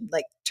 to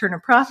turn a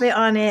profit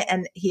on it.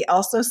 And he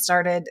also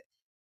started,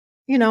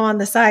 on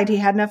the side, he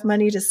had enough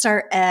money to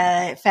start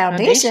a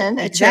foundation,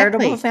 a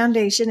charitable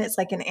foundation. It's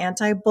like an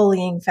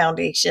anti-bullying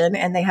foundation,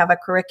 and they have a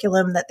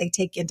curriculum that they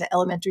take into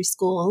elementary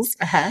schools.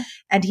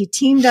 And he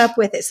teamed up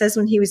with, it says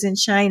when he was in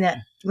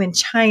China,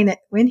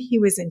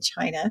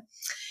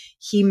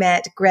 he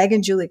met Greg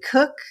and Julie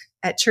Cook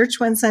at church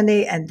one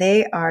Sunday, and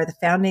they are the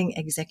founding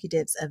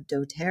executives of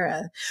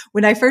doTERRA.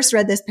 When I first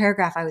read this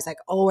paragraph, I was like,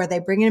 oh, are they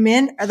bringing him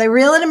in? Are they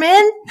reeling him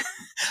in?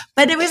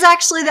 But it was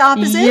actually the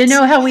opposite. You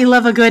know how we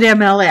love a good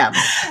MLM.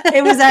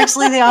 It was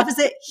actually the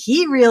opposite.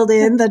 He reeled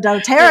in the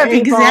doTERRA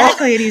people.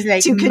 Exactly. And he's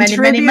like, to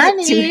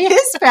contribute to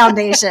his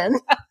foundation.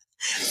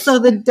 So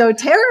the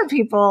doTERRA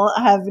people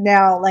have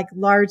now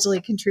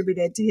largely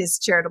contributed to his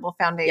charitable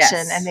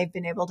foundation, and they've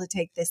been able to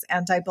take this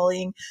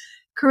anti-bullying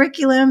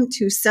curriculum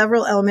to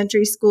several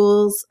elementary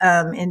schools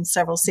in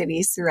several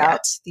cities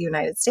throughout the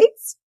United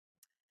States.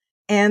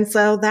 And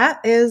so that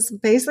is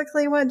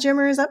basically what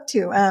Jimmer is up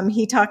to.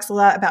 He talks a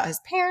lot about his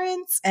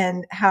parents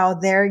and how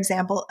their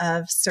example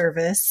of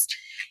service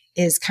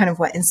is kind of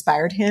what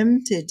inspired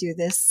him to do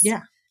this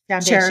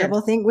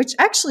charitable thing, which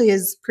actually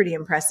is pretty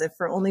impressive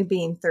for only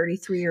being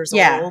 33 years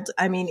old.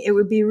 I mean, it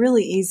would be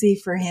really easy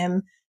for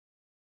him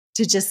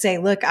to just say,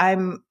 look,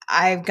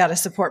 I've got to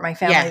support my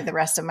family the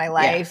rest of my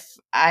life.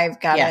 I've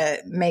got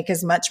to make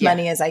as much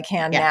money as I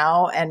can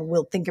now. And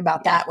we'll think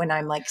about that when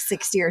I'm like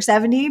 60 or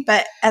 70.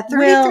 But at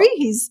 33,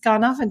 he's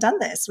gone off and done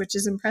this, which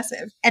is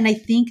impressive. And I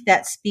think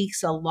that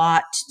speaks a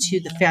lot to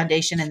the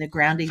foundation and the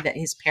grounding that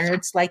his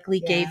parents likely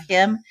gave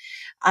him,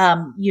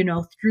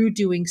 through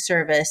doing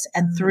service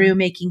and through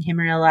making him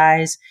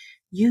realize,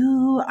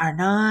 you are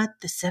not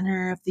the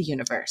center of the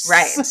universe.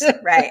 Right,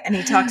 right. And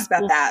he talks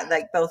about that.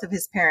 Like both of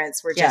his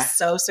parents were just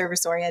so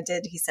service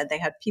oriented. He said they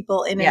had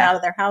people in and out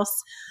of their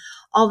house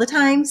all the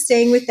time,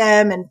 staying with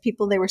them and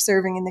people they were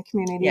serving in the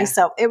community. Yeah.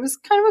 So it was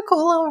kind of a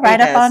cool little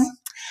write-up on.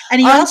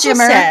 And he also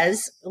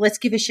says, let's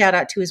give a shout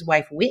out to his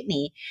wife,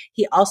 Whitney.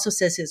 He also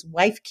says his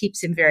wife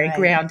keeps him very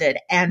grounded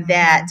and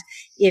that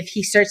if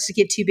he starts to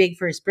get too big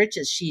for his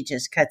britches, she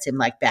just cuts him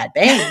like bad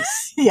bangs.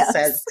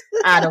 Says,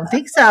 I don't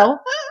think so.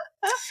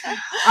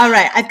 All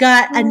right. I've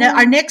got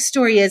our next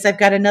story is I've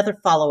got another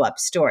follow-up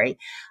story.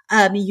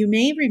 You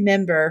may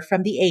remember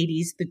from the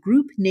 80s, the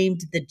group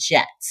named the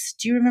Jets.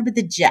 Do you remember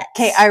the Jets?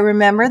 Okay. I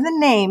remember the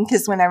name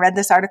because when I read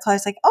this article, I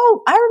was like,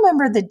 oh, I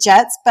remember the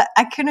Jets, but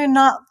I could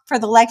not for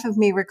the life of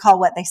me recall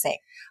what they say.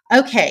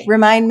 Okay.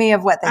 Remind me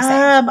of what they say.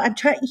 I'm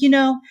trying,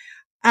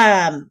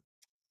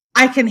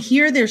 I can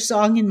hear their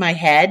song in my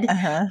head.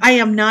 I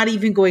am not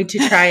even going to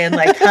try and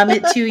hum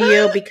it to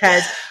you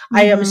because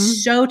I am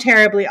so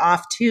terribly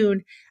off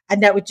tune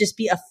and that would just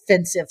be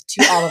offensive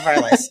to all of our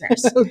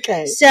listeners.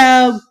 Okay.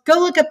 So go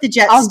look up the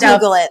Jets I'll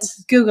stuff.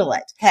 Google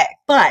it. Okay.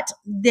 But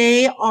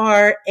they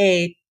are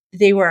a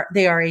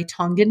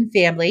Tongan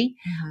family.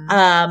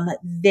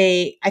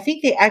 I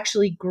think they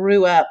actually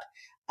grew up,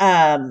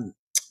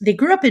 they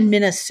grew up in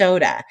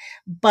Minnesota,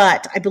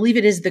 but I believe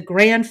it is the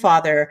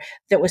grandfather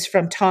that was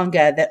from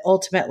Tonga that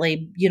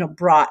ultimately,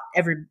 brought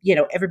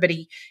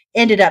everybody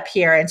ended up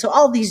here. And so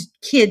all these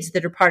kids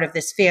that are part of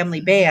this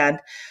family band,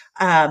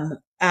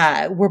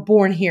 were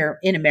born here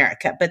in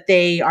America, but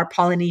they are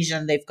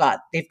Polynesian. They've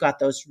got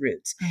those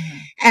roots.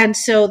 And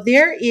so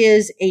there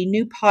is a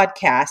new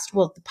podcast.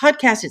 Well, the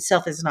podcast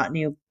itself is not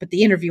new, but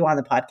the interview on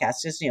the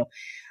podcast is new.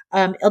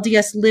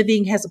 LDS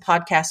Living has a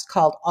podcast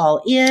called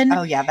All In.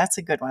 Oh yeah, that's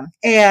a good one.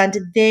 And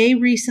they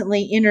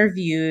recently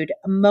interviewed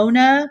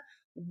Mona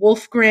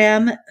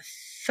Wolfgram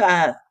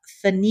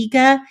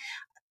Faniga.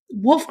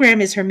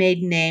 Wolfgram is her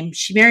maiden name.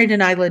 She married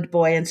an island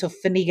boy, and so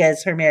Faniga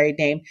is her married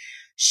name.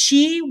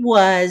 She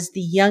was the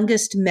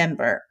youngest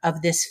member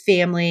of this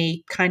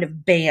family kind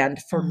of band,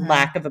 for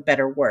lack of a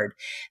better word.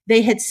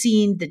 They had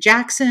seen the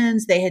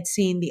Jacksons, they had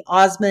seen the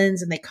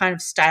Osmonds, and they kind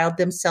of styled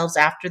themselves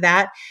after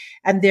that.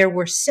 And there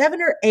were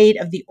 7 or 8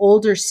 of the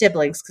older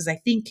siblings, because I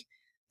think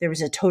there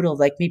was a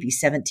total of maybe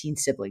 17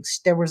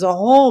 siblings. There was a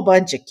whole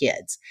bunch of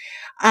kids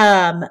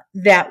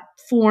that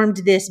formed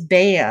this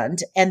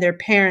band, and their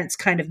parents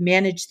kind of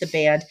managed the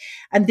band,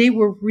 and they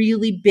were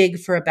really big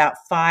for about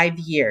 5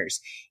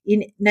 years.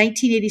 In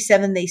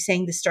 1987, they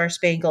sang the Star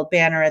Spangled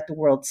Banner at the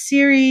World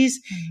Series.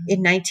 In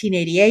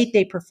 1988,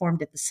 they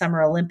performed at the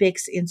Summer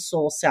Olympics in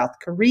Seoul, South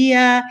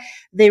Korea.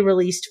 They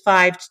released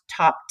 5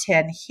 top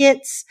 10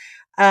 hits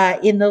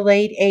in the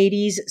late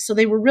 80s. So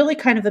they were really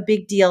kind of a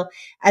big deal.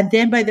 And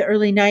then by the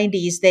early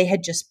 90s, they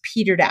had just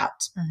petered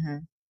out.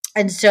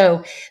 And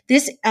so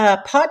this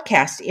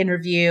podcast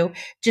interview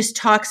just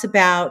talks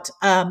about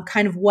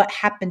kind of what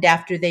happened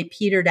after they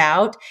petered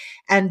out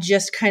and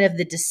just kind of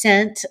the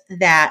dissent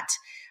that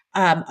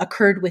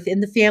occurred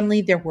within the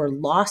family. There were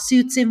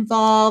lawsuits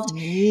involved.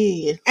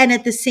 And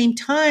at the same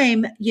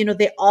time,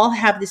 they all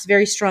have this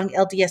very strong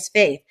LDS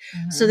faith.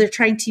 So they're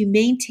trying to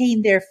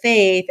maintain their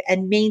faith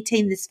and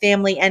maintain this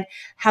family and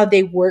how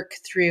they work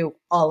through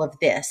all of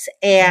this.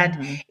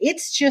 And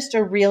it's just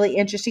a really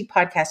interesting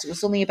podcast. It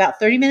was only about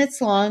 30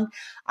 minutes long.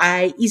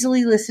 I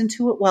easily listened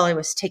to it while I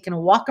was taking a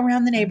walk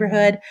around the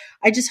neighborhood.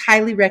 I just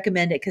highly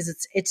recommend it because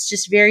it's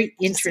just very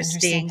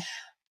interesting.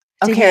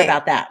 To hear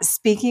about that.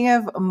 Speaking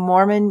of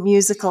Mormon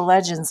musical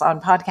legends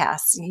on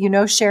podcasts,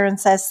 Sharon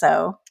Says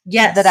So.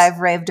 Yes. That I've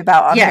raved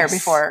about on here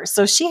before.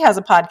 So she has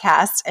a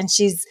podcast and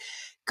she's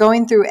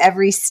going through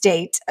every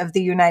state of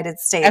the United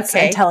States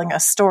and telling a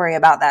story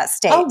about that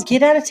state. Oh,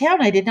 get out of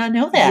town. I did not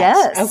know that.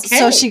 Yes. Okay.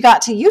 So she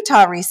got to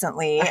Utah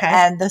recently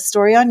and the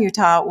story on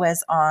Utah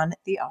was on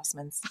the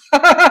Osmonds.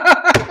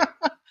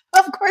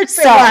 Of course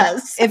it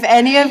was. If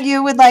any of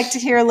you would like to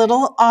hear a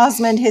little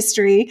Osmond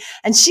history,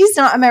 and she's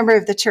not a member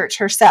of the church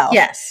herself.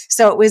 Yes.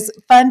 So it was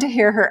fun to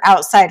hear her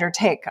outsider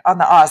take on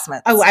the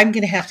Osmonds. Oh, I'm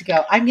going to have to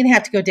go. I'm going to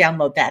have to go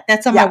download that.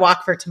 That's on my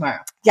walk for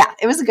tomorrow. Yeah,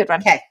 it was a good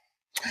one. Okay.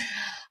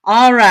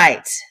 All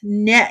right.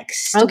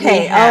 Next.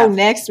 Okay.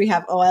 Next we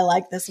have, I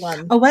like this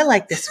one. Oh, I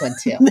like this one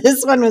too.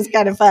 This one was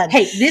kind of fun.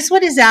 Hey, this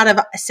one is out of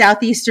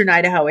southeastern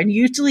Idaho. And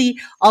usually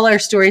all our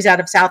stories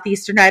out of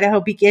southeastern Idaho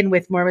begin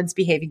with Mormons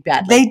behaving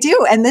badly. They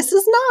do. And this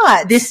is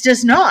not. This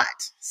does not.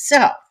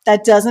 So.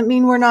 That doesn't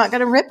mean we're not going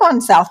to rip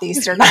on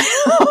southeastern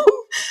Idaho.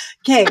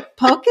 Okay.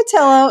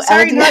 Pocatello.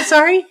 Sorry, not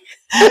sorry.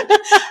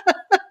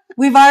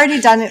 We've already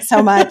done it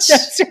so much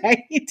That's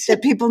right.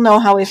 that people know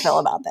how we feel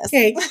about this.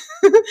 Okay.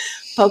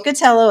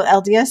 Pocatello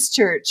LDS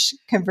Church,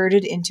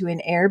 converted into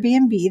an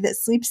Airbnb that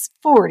sleeps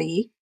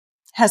 40,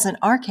 has an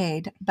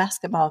arcade,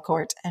 basketball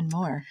court, and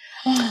more.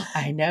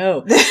 I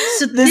know.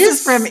 So this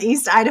is from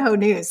East Idaho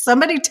News.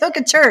 Somebody took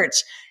a church,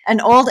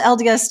 an old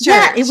LDS church.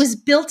 Yeah, it was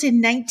built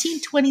in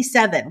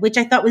 1927, which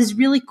I thought was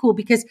really cool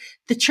because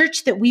the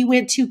church that we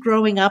went to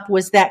growing up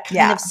was that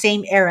kind of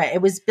same era.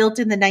 It was built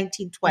in the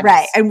 1920s.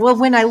 Right. And well,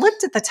 when I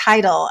looked at the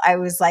title, I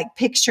was like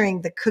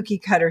picturing the cookie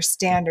cutter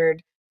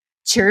standard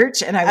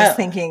church. And I was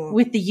thinking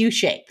with the U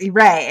shape.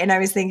 Right. And I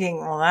was thinking,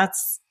 well, I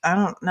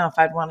don't know if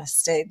I'd want to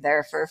stay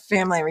there for a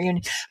family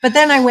reunion. But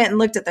then I went and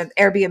looked at the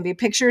Airbnb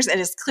pictures,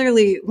 and it's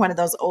clearly one of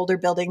those older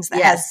buildings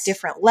that has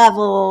different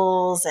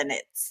levels, and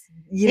it's,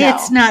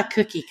 it's not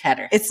cookie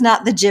cutter. It's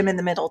not the gym in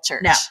the middle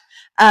church.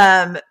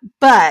 No.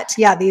 But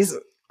yeah, these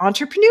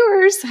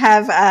entrepreneurs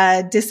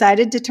have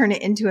decided to turn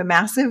it into a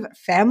massive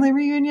family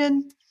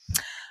reunion.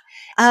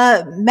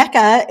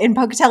 Mecca in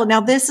Pocatello.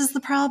 Now, this is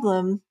the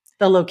problem.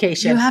 The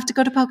location. You have to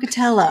go to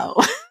Pocatello.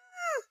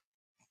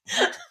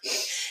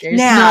 There's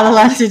not a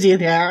lot to do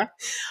there.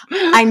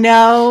 I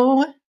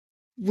know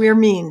we're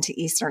mean to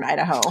Eastern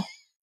Idaho,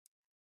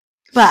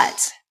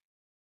 but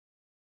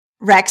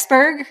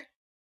Rexburg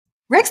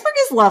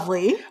is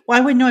lovely. Why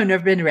wouldn't know? I've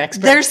never been to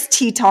Rexburg. There's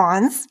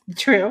Tetons.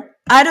 True.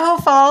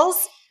 Idaho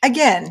Falls,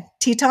 again,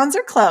 Tetons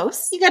are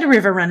close. You got a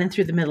river running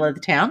through the middle of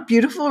the town.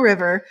 Beautiful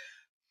river.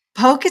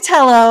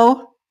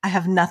 Pocatello, I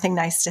have nothing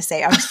nice to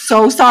say. I'm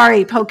so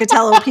sorry,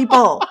 Pocatello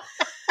people.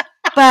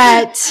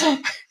 But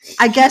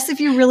I guess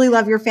if you really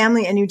love your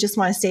family and you just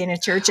want to stay in a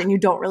church and you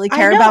don't really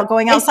care about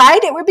going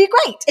outside, it would be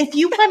great. If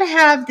you want to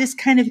have this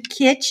kind of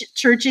kitsch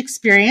church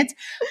experience,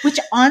 which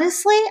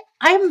honestly,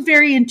 I'm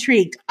very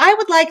intrigued. I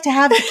would like to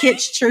have the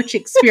kitsch church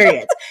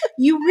experience.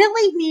 You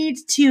really need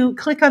to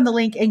click on the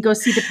link and go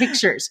see the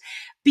pictures,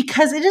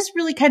 because it is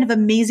really kind of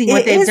amazing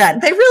what they've done.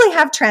 They really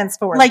have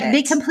transformed it.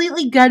 They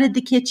completely gutted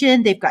the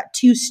kitchen. They've got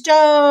 2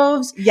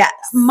 stoves,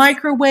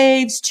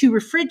 microwaves, 2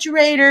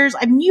 refrigerators.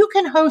 I mean, you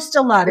can host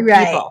a lot of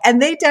people. And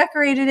they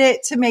decorated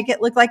it to make it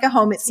look like a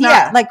home. It's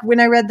not like when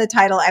I read the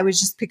title, I was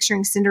just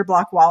picturing cinder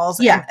block walls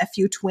and a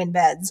few twin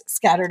beds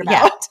scattered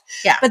about.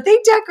 Yeah. But they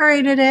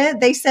decorated it.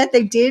 They said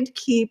they did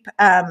keep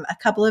a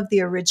couple of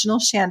the original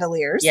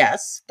chandeliers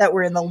that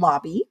were in the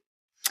lobby.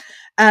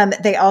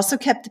 They also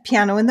kept the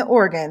piano and the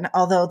organ,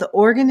 although the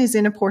organ is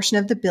in a portion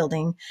of the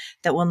building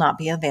that will not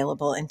be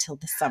available until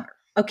the summer.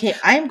 Okay,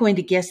 I'm going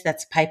to guess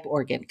that's pipe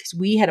organ, because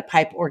we had a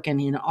pipe organ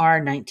in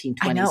our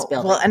 1920s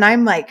building. Well, and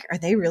I'm like, are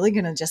they really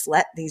going to just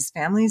let these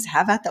families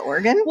have at the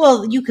organ?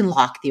 Well, you can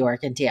lock the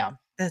organ down.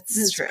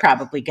 That's true.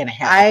 Probably going to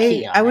have a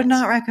key on I would it.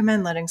 not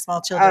recommend letting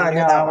small children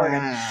hear that organ.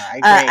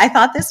 I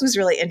thought this was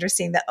really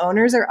interesting. The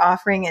owners are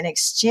offering an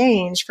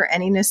exchange for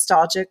any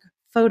nostalgic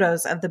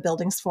photos of the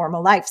building's former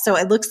life. So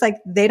it looks like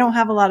they don't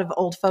have a lot of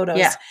old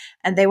photos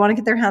and they want to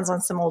get their hands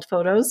on some old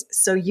photos.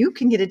 So you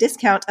can get a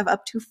discount of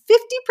up to 50%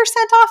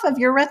 off of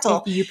your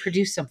rental. If you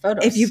produce some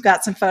photos. If you've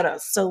got some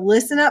photos. So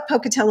listen up,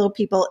 Pocatello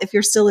people, if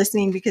you're still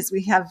listening, because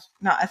we have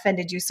not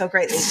offended you so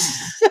greatly.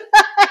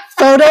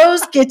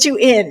 Photos get you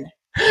in.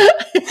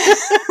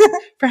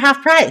 For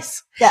half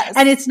price. Yes.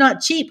 And it's not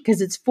cheap because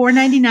it's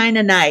 $4.99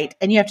 a night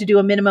and you have to do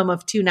a minimum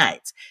of 2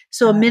 nights.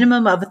 So a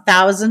minimum of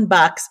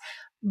 $1,000.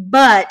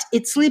 But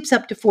it sleeps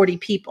up to 40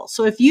 people.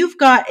 So if you've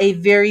got a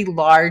very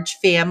large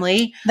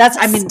family, that's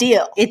a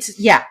steal.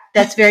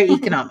 That's very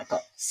economical.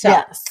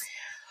 So,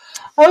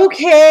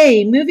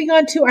 okay, moving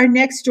on to our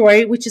next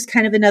story, which is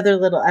kind of another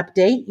little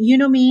update. You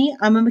know me,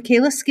 I'm a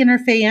Michaela Skinner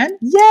fan.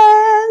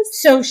 Yes.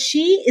 So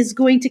she is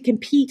going to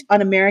compete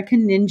on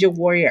American Ninja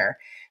Warrior.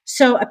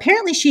 So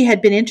apparently she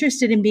had been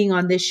interested in being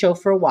on this show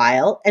for a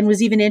while and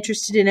was even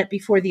interested in it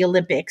before the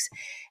Olympics.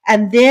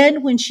 And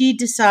then when she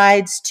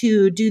decides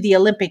to do the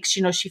Olympics,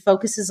 she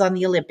focuses on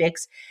the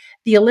Olympics.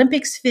 The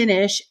Olympics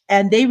finish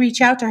and they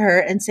reach out to her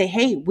and say,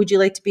 hey, would you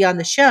like to be on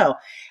the show?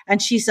 And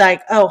she's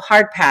like, oh,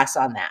 hard pass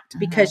on that.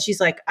 Because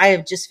she's like, I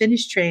have just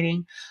finished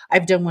training.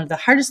 I've done one of the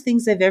hardest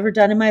things I've ever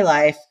done in my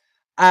life.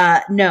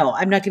 No,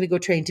 I'm not going to go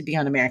train to be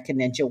on American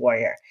Ninja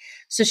Warrior.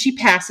 So she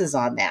passes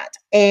on that.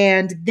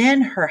 And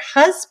then her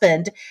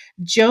husband,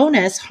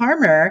 Jonas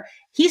Harmer,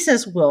 he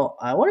says, well,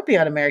 I want to be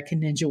on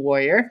American Ninja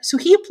Warrior. So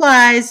he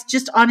applies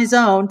just on his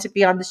own to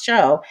be on the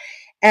show.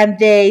 And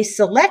they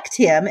select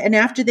him. And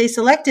after they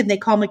select him, they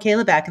call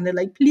Michaela back and they're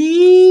like,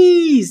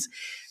 please.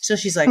 So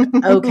she's like,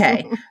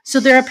 okay. So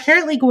they're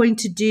apparently going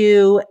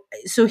to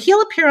so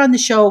he'll appear on the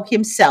show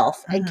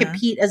himself and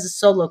compete as a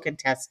solo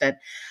contestant.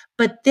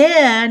 But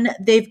then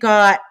they've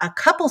got a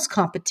couples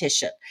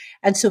competition.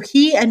 And so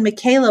he and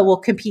Michaela will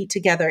compete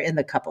together in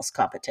the couples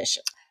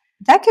competition.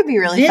 That could be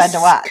really fun to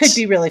watch. Could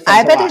be really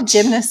fun to watch. I bet a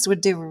gymnast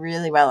would do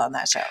really well on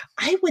that show.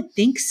 I would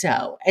think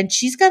so. And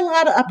she's got a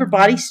lot of upper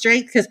body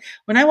strength, because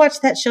when I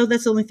watched that show,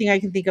 that's the only thing I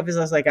can think of is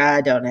I was like, I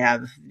don't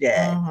have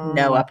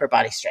no upper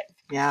body strength.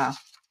 Yeah.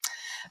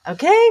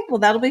 Okay. Well,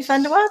 that'll be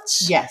fun to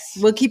watch. Yes.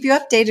 We'll keep you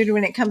updated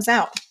when it comes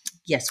out.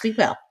 Yes, we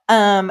will.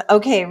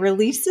 Okay,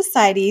 Relief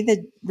Society.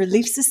 The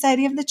Relief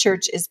Society of the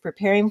Church is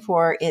preparing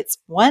for its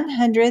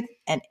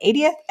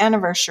 180th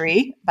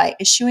anniversary by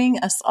issuing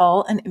us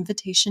all an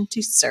invitation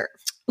to serve.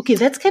 Okay,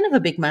 that's kind of a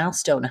big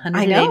milestone.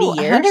 180 I know,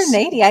 years.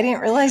 180. I didn't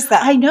realize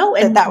that. I know,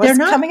 and that was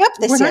coming up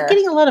this year. We're not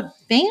getting a lot of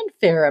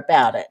fanfare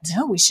about it.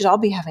 No, we should all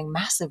be having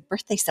massive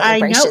birthday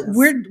celebrations. I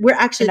know. We're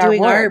actually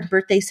doing our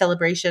birthday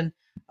celebration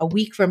a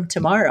week from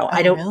tomorrow. Oh,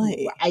 I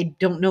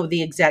don't know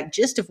the exact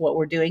gist of what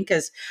we're doing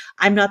because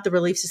I'm not the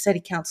Relief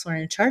Society counselor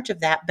in charge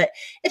of that, but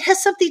it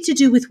has something to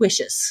do with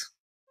wishes.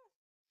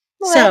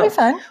 Well, that'll be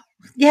fun.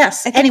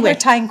 Yes. I think we're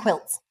tying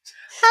quilts.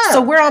 Oh.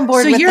 So we're on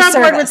board. So you're on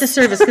board with the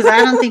service because I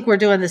don't think we're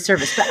doing the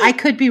service, but I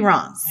could be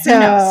wrong.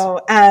 So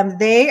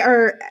they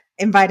are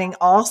inviting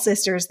all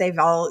sisters. They've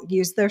all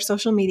used their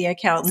social media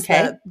accounts,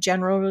 the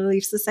General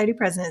Relief Society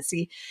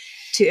presidency,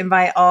 to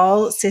invite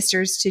all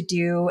sisters to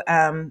do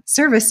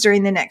service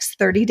during the next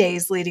 30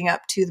 days leading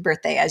up to the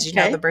birthday. As you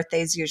know, the birthday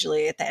is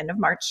usually at the end of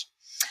March.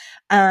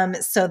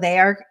 So they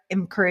are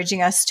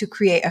encouraging us to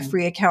create a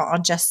free account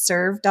on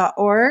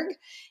justserve.org.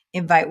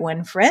 Invite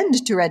one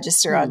friend to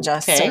register on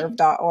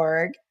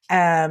justserve.org.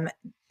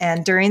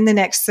 And during the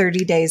next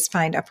 30 days,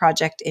 find a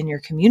project in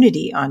your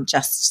community on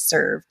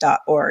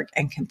justserve.org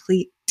and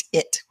complete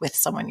it with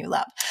someone you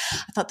love.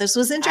 I thought this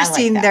was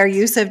interesting, their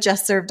use of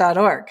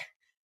justserve.org.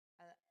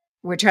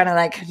 We're trying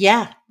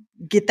to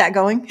get that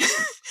going.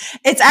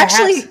 It's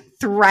actually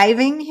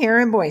thriving here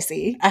in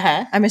Boise.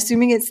 I'm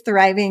assuming it's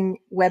thriving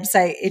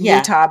website in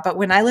Utah, but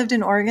when I lived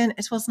in Oregon,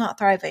 it was not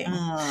thriving.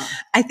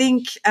 I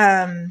think,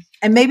 and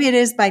maybe it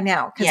is by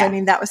now, because I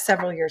mean, that was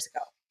several years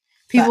ago.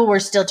 People were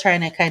still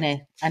trying to kind of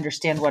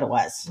understand what it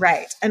was.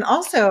 Right. And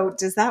also,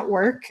 does that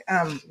work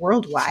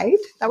worldwide?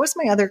 That was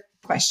my other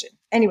question.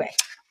 Anyway.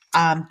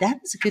 That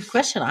is a good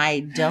question. I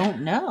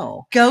don't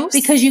know. Ghosts?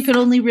 Because you can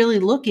only really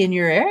look in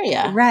your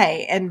area.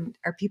 Right. And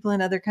are people in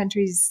other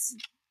countries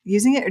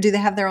using it, or do they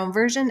have their own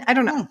version? I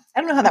don't know. I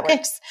don't know how that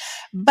works.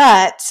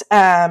 But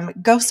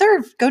go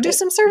serve. Go do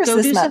some service this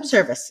month. Go do some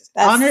service.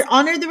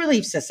 Honor the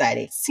Relief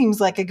Society.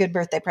 Seems like a good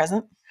birthday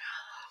present.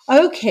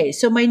 Okay.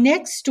 So my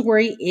next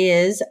story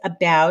is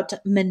about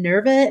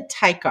Minerva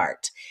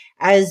Teichart.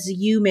 As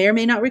you may or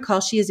may not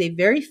recall, she is a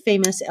very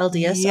famous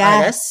LDS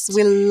artist.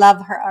 We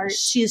love her art.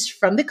 She is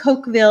from the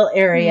Cokeville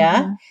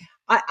area.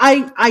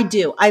 I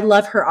do. I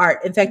love her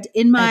art. In fact,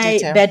 in my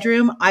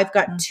bedroom, I've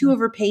got two of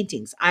her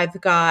paintings. I've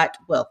got,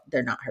 well,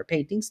 they're not her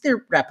paintings.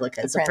 They're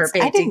replicas of her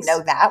paintings. I didn't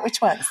know that. Which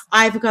ones?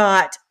 I've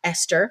got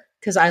Esther,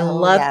 because I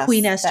love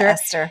Queen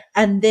Esther.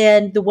 And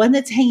then the one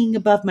that's hanging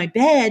above my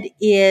bed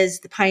is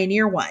the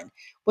Pioneer one.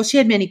 Well, she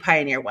had many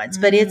Pioneer ones,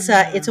 but it's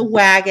a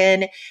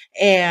wagon,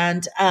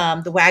 and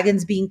the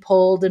wagon's being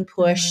pulled and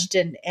pushed,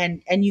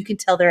 and you can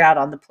tell they're out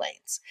on the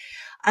plains.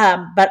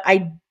 But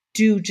I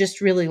do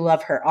just really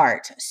love her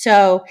art.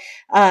 So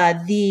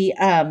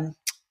the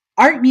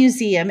Art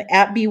Museum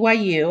at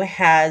BYU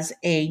has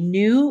a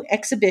new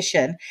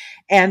exhibition,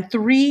 and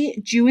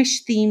 3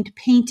 Jewish-themed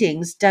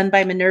paintings done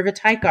by Minerva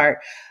Teichart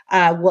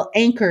will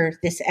anchor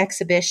this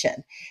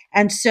exhibition.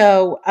 And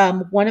so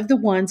one of the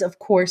ones, of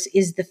course,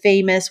 is the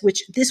famous,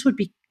 which this would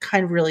be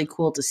kind of really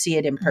cool to see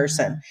it in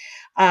person,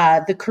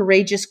 the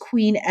courageous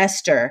Queen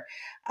Esther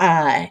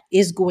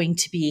is going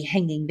to be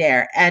hanging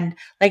there. And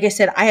like I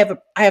said, I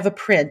have a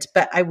print,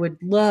 but I would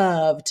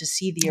love to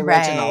see the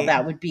original. Right.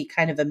 That would be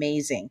kind of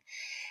amazing.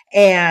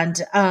 And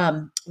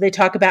they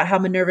talk about how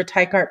Minerva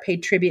Teichart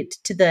paid tribute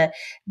to the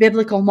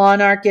biblical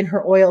monarch in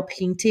her oil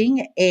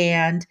painting,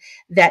 and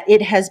that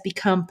it has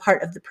become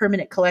part of the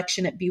permanent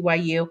collection at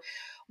BYU.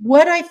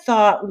 What I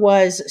thought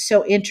was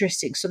so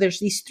interesting. So there's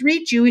these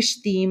 3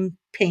 Jewish themed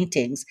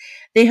paintings.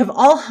 They have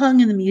all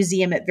hung in the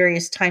museum at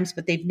various times,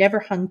 but they've never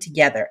hung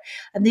together.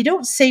 And they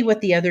don't say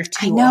what the other 2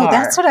 are. I know.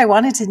 That's what I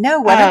wanted to know.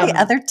 What are the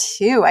other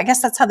 2? I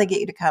guess that's how they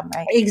get you to come,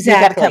 right?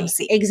 Exactly. You got to come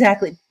see.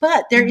 Exactly.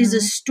 But there is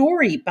a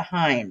story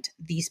behind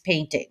these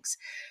paintings.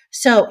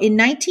 So in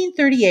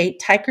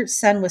 1938, Teichardt's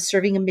son was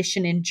serving a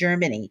mission in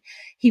Germany.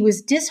 He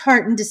was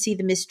disheartened to see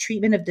the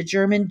mistreatment of the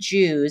German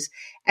Jews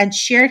and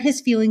shared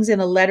his feelings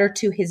in a letter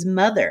to his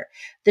mother.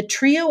 The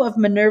trio of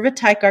Minerva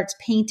Teichardt's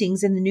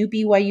paintings in the new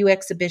BYU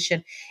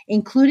exhibition,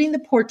 including the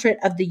portrait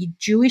of the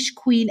Jewish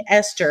Queen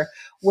Esther,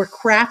 were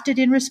crafted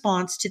in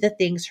response to the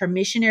things her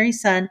missionary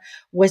son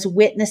was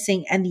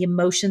witnessing and the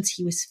emotions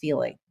he was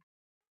feeling.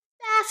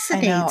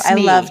 Fascinates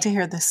me. I love to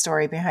hear the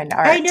story behind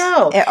art. I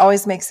know. It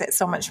always makes it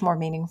so much more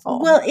meaningful.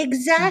 Well,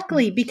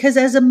 exactly. Because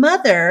as a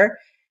mother,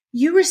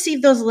 you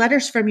receive those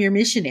letters from your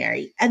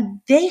missionary,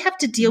 and they have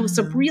to deal with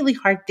some really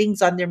hard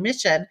things on their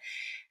mission.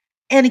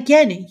 And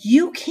again,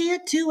 you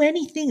can't do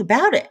anything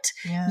about it.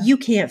 Yeah. You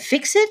can't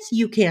fix it.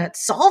 You can't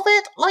solve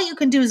it. All you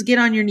can do is get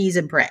on your knees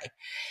and pray.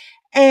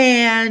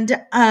 And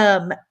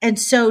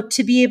so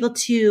to be able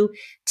to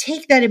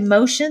take that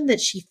emotion that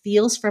she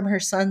feels from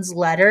her son's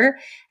letter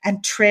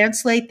and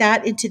translate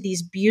that into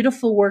these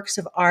beautiful works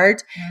of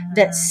art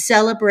that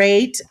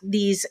celebrate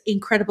these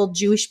incredible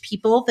Jewish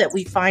people that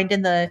we find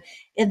in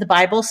the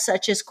Bible,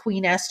 such as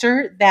Queen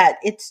Esther, that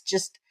it's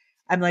just,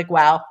 I'm like,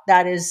 wow,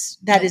 that is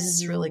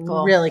really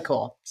cool. Really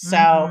cool.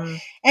 So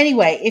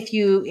anyway, if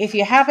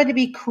you happen to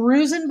be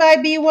cruising by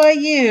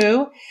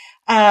BYU,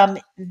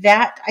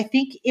 that I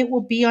think it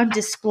will be on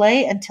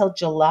display until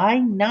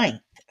July 9th.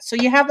 So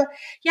you have a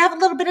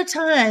little bit of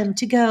time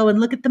to go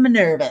and look at the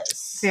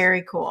Minervas.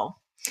 Very cool.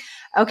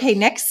 Okay,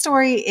 next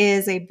story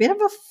is a bit of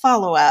a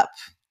follow-up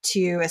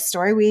to a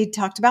story we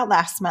talked about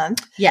last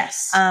month.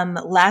 Yes.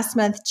 Last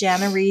month,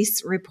 Jana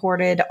Reese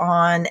reported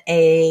on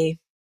a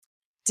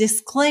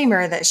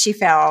disclaimer that she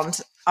found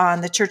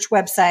on the church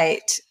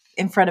website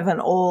in front of an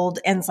old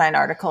Ensign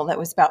article that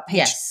was about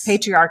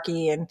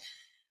patriarchy and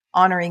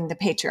honoring the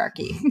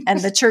patriarchy. And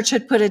the church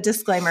had put a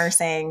disclaimer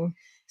saying,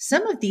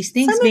 some of these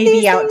things may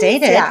be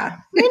outdated.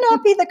 May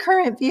not be the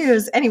current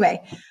views.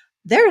 Anyway,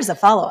 there is a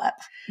follow-up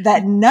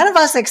that none of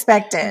us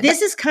expected.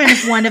 This is kind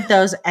of one of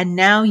those, and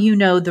now you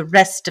know the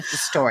rest of the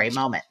story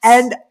moments.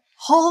 And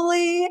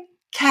holy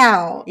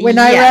cow. When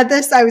I read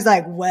this, I was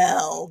like,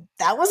 well,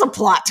 that was a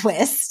plot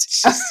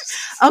twist.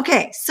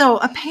 Okay, so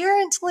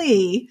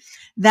apparently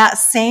that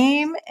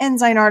same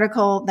Ensign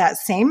article that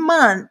same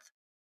month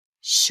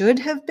should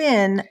have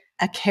been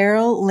a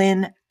Carol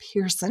Lynn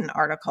Pearson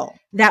article.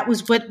 That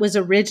was what was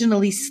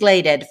originally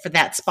slated for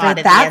that spot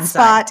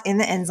in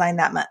the Ensign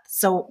that month.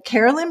 So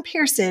Carol Lynn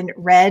Pearson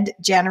read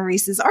Jana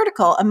Reese's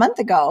article a month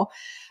ago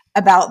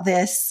about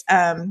this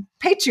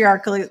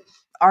patriarchal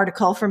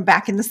article from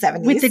back in the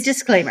 70s. With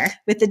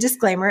the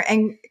disclaimer.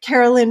 And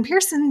Carol Lynn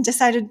Pearson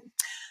decided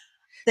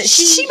that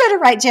she better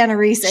write Jana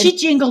Reese. She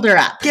jingled her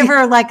up. Give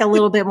her like a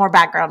little bit more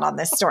background on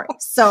this story.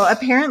 So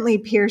apparently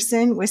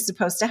Pearson was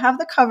supposed to have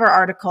the cover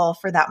article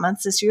for that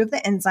month's issue of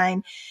the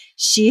Ensign.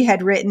 She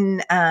had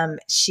written a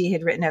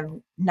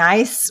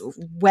nice,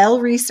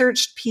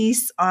 well-researched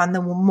piece on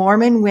the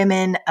Mormon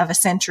women of a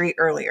century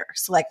earlier.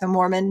 So like the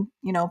Mormon,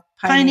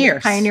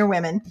 pioneer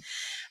women.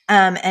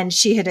 And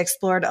she had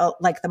explored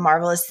like the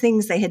marvelous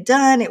things they had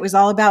done. It was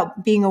all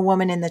about being a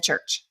woman in the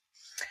church.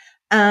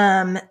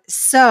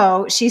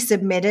 So she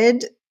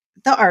submitted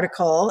the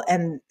article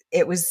and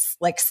it was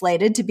like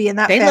slated to be in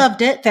that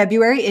loved it.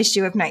 February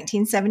issue of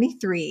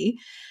 1973.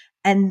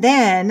 And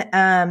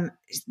then,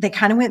 they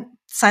kind of went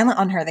silent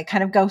on her. They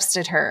kind of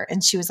ghosted her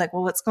and she was like,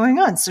 well, what's going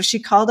on? So she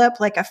called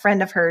up like a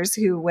friend of hers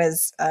who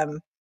was,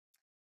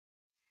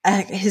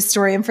 a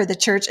historian for the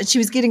church, and she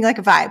was getting like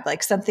a vibe,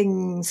 like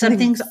something's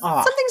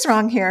off. Something's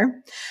wrong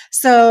here.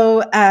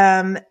 So,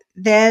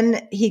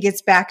 then he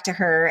gets back to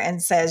her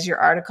and says, your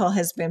article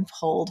has been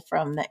pulled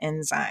from the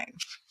Ensign.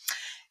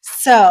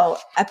 So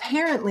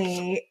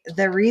apparently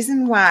the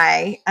reason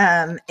why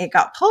it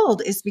got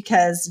pulled is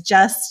because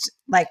just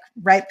like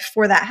right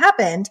before that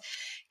happened,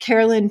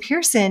 Carol Lynn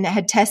Pearson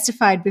had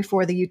testified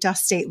before the Utah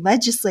State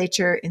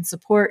Legislature in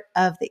support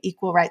of the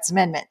Equal Rights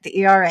Amendment, the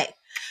ERA,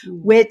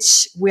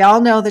 which we all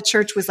know the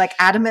church was like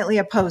adamantly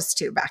opposed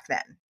to back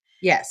then.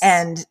 Yes.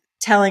 And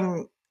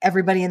telling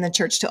everybody in the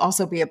church to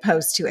also be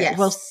opposed to it. Yes.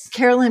 Well,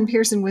 Carol Lynn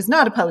Pearson was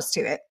not opposed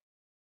to it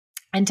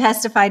and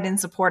testified in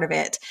support of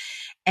it.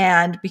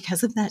 And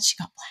because of that, she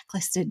got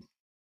blacklisted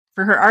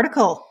for her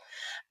article.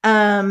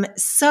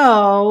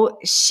 So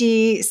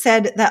she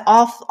said that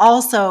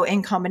also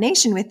in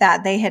combination with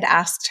that, they had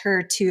asked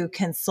her to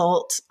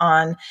consult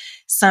on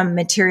some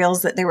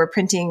materials that they were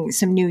printing,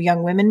 some new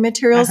young women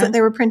materials that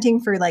they were printing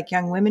for like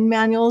young women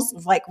manuals,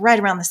 like right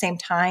around the same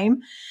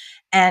time.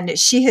 And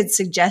she had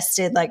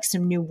suggested like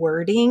some new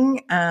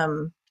wording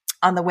on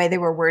the way they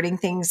were wording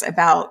things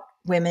about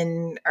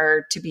women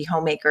are to be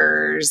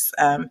homemakers,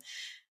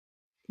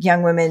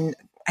 young women.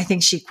 I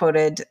think she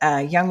quoted,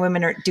 young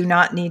women do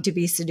not need to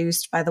be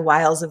seduced by the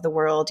wiles of the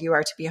world. You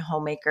are to be a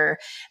homemaker.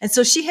 And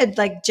so she had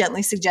like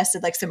gently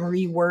suggested like some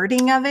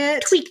rewording of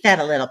it. Tweak that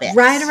a little bit.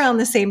 Right around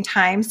the same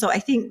time. So I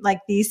think like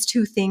these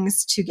two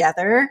things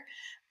together,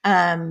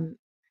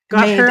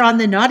 got her on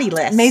the naughty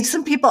list. Made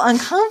some people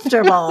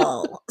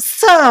uncomfortable.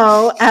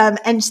 So,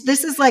 and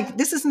this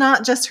is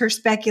not just her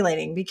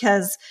speculating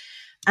because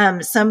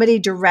somebody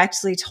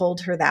directly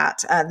told her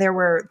that. There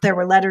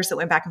were letters that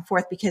went back and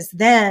forth because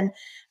then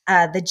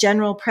the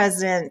general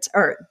president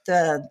or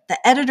the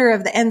editor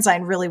of the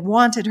Ensign really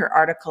wanted her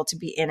article to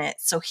be in it.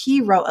 So he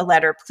wrote a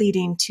letter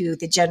pleading to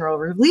the General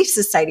Relief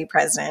Society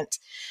president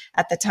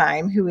at the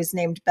time, who was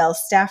named Belle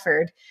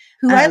Stafford,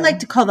 who I like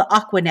to call the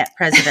Aquanet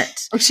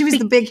president. Oh, she was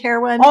the big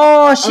hair one?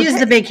 Oh, she is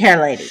the big hair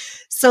lady.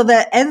 So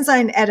the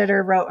Ensign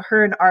editor wrote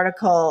her an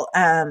article,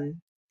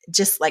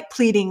 just like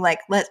pleading,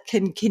 like,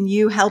 can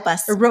you help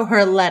us? Or wrote her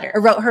a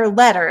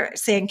letter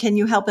saying, can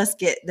you help us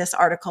get this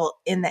article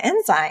in the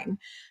Ensign?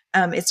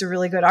 It's a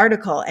really good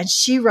article. And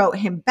she wrote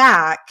him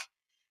back,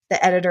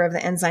 the editor of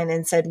the Ensign,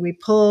 and said, we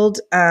pulled,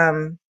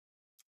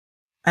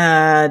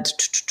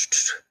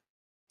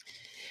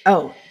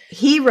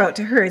 he wrote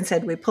to her and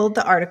said, we pulled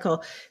the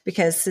article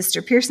because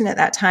Sister Pearson at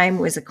that time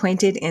was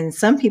acquainted in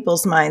some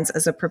people's minds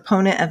as a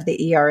proponent of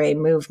the ERA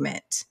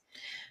movement.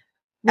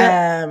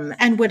 Well,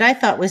 and what I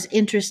thought was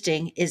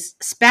interesting is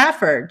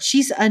Spafford,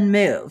 she's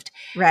unmoved.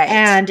 Right.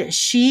 And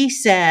she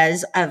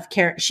says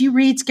she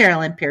reads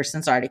Carol Lynn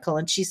Pearson's article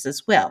and she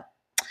says, well,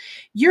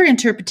 your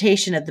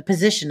interpretation of the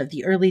position of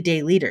the early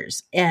day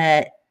leaders,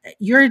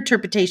 your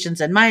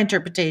interpretations and my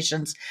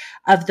interpretations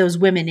of those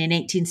women in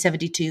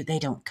 1872, they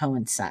don't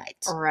coincide.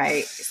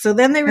 Right. So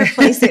then they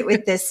replace it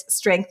with this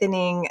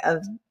strengthening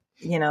of,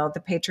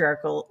 the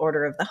patriarchal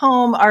order of the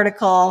home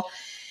article,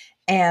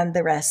 and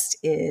the rest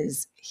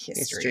is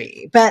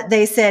history. But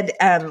they said,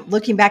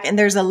 looking back, and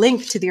there's a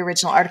link to the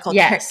original article.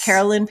 Yes.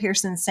 Carolyn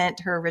Pearson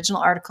sent her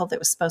original article that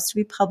was supposed to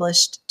be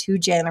published to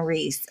Jana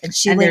Reese, and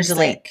there's a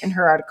link in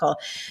her article.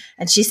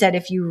 And she said,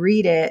 if you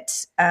read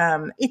it,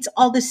 it's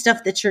all the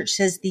stuff the church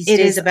says these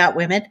days about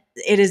women.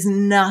 It is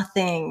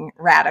nothing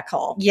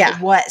radical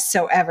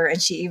whatsoever. And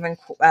she even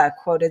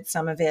quoted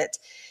some of it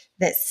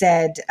that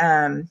said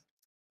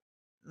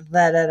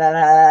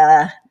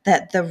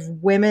that the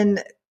women,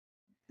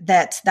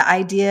 that the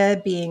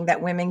idea being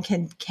that women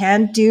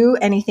can do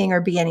anything or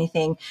be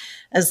anything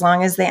as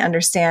long as they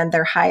understand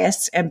their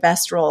highest and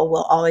best role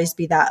will always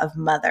be that of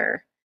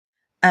mother.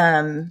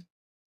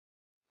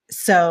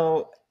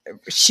 So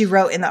she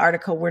wrote in the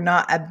article, we're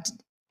not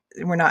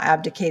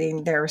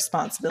abdicating their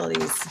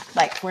responsibilities.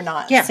 Like, we're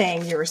not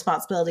saying your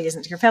responsibility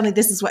isn't to your family.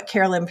 This is what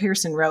Carolyn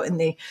Pearson wrote in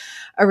the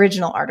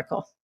original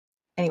article.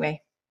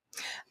 Anyway.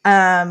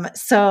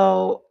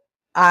 So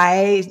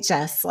I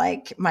just,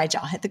 like, my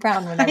jaw hit the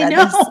ground when I read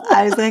this.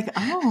 I was like,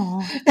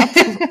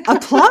 a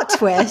plot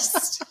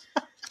twist.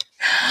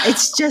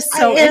 It's just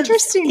so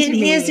interesting to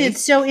me. It is.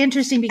 It's so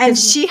interesting because... And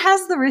she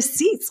has the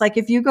receipts. Like,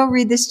 if you go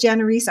read this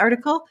Jana Reese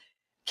article,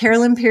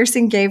 Carolyn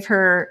Pearson gave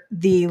her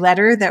the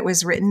letter that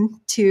was written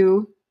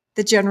to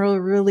the General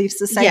Relief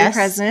Society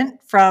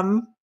president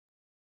from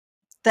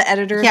the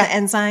editor of the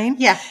Ensign.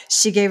 Yeah.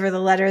 She gave her the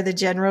letter the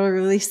General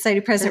Relief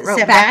Society president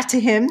wrote back to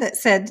him that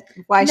said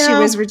why she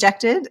was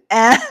rejected.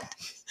 And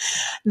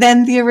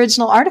then the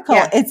original article,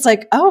 it's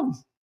like, oh,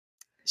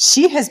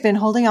 she has been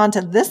holding on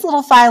to this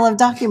little file of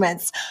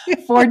documents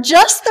for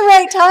just the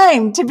right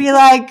time to be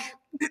like,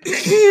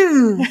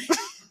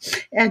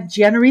 and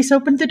Jana Reese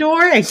opened the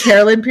door and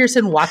Carolyn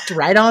Pearson walked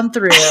right on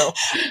through.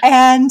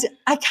 And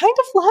I kind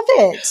of love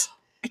it.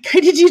 I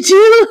kind of do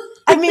too.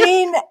 I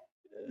mean,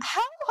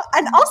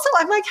 and also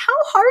I'm like, how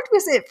hard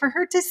was it for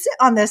her to sit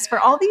on this for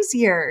all these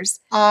years?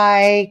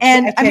 I'm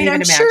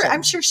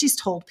sure she's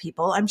told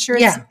people. I'm sure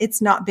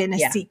it's not been a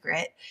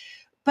secret.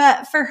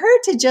 But for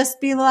her to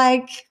just be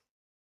like,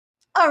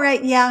 all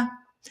right, I'm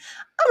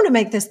going to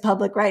make this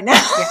public right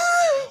now.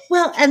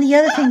 Well, and the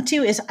other thing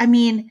too is, I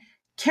mean,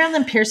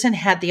 Carolyn Pearson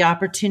had the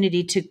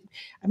opportunity to,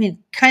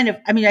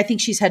 I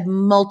think she's had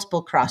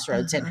multiple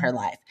crossroads in her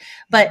life,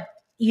 but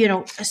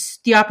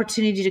the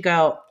opportunity to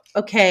go,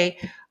 okay,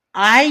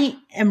 I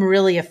am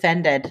really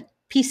offended.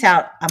 Peace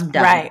out. I'm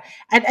done. Right.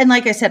 And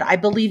like I said, I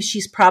believe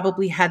she's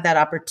probably had that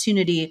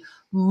opportunity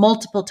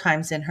multiple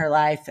times in her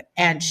life.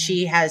 And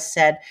she has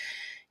said,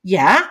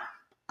 yeah,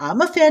 I'm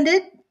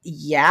offended.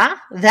 Yeah,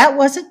 that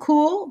wasn't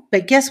cool.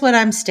 But guess what?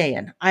 I'm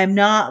staying. I'm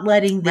not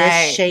letting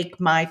this shake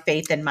my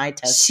faith and my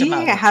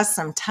testimony. She has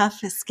some tough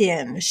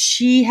skin.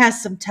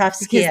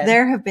 Because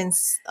there have been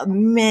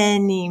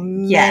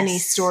many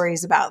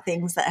stories about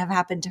things that have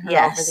happened to her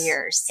over the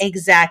years.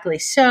 Exactly.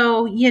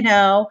 So,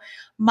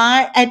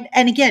 and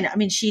again, I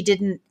mean, she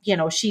didn't,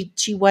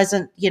 she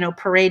wasn't,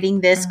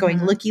 parading this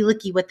going, looky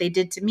what they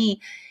did to me.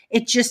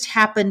 It just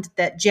happened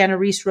that Jana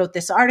Reese wrote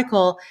this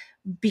artiple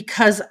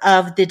because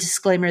of the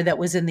disclaimer that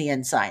was in the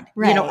Ensign.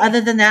 Right.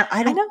 Other than that,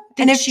 I don't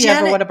think she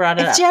ever would have brought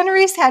it up. If Jana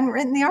Reese hadn't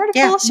written the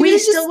article, we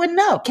still wouldn't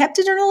know. Kept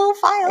it in her little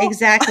file.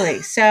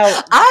 Exactly. So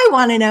I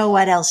want to know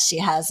what else she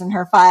has in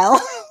her file.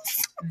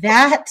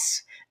 That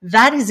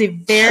is a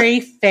very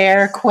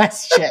fair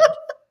question.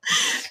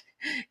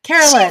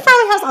 Carolyn, she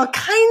probably has all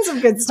kinds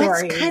of good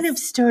stories. What kind of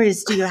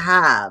stories do you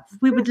have?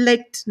 We would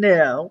like to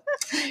know.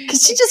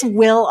 Because she just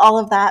will all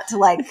of that to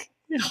like...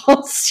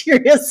 Oh,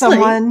 seriously.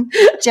 Someone,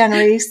 Jana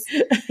Reese,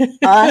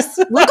 us.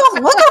 We'll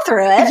go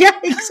through it. Yeah,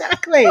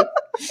 exactly.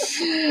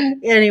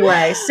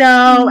 Anyway,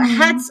 so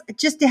hats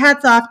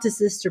off to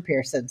Sister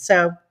Pearson.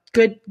 So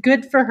good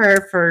for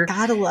her for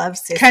gotta love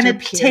Sister kind of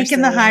Pearson.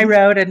 Taking the high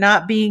road and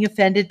not being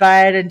offended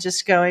by it and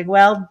just going,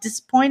 well,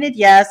 disappointed,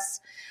 yes,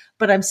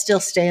 but I'm still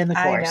staying the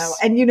course. I know.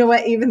 And you know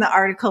what? Even the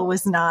article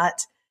was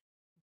not.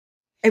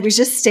 It was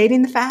just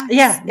stating the facts.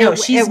 Yeah, no,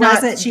 she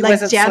wasn't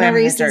Jana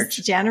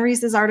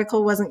Reese's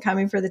article wasn't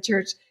coming for the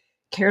church.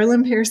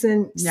 Carolyn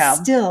Pearson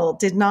still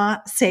did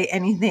not say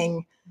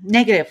anything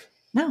negative.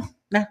 No.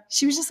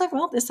 She was just like,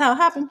 well, this is how it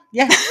happened.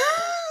 Yeah.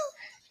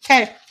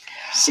 Okay.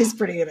 She's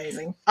pretty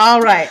amazing.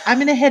 All right. I'm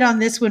going to hit on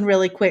this one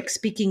really quick.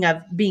 Speaking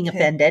of being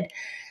offended.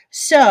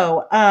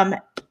 So,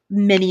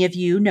 many of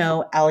you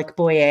know Alec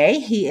Boyer.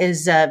 He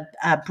is a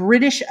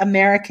British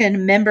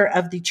American member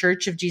of the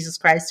Church of Jesus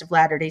Christ of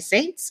Latter-day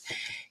Saints.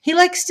 He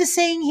likes to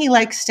sing. He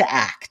likes to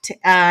act.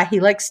 He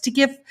likes to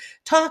give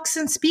talks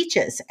and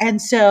speeches.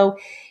 And so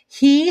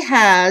he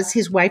has,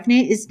 his wife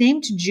is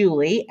named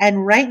Julie.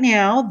 And right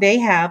now they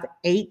have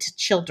 8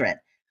 children.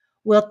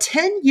 Well,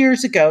 10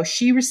 years ago,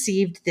 she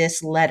received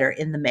this letter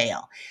in the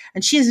mail,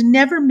 and she has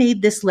never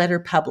made this letter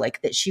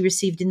public that she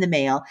received in the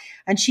mail.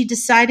 And she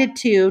decided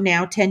to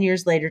now 10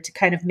 years later to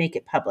kind of make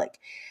it public.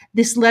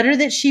 This letter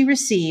that she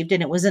received,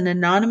 and it was an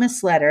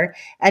anonymous letter,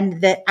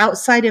 and the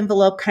outside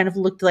envelope kind of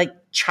looked like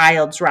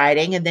child's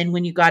writing. And then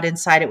when you got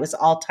inside, it was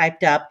all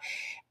typed up.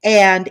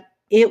 And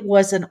it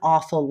was an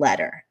awful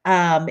letter.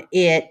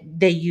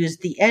 They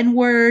used the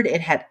N-word.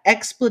 It had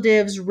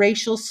expletives,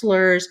 racial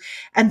slurs,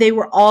 and they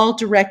were all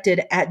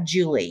directed at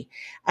Julie,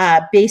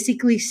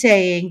 basically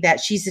saying that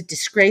she's a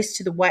disgrace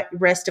to the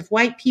rest of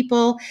white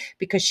people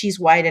because she's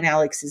white and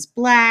Alex is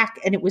black.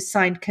 And it was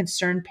signed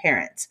Concerned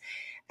Parents.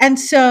 And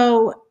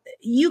so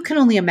you can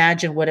only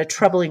imagine what a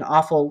troubling,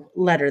 awful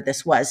letter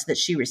this was that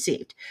she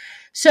received.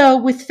 So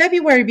with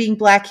February being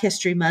Black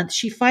History Month,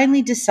 she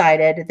finally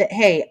decided that,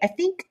 hey, I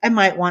think I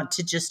might want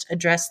to just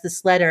address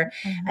this letter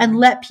and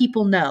let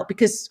people know,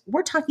 because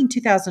we're talking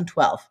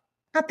 2012,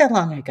 not that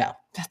long ago.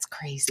 That's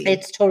crazy.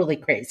 It's totally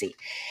crazy.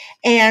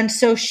 And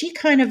so she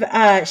kind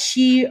of,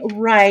 she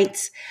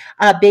writes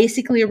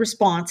basically a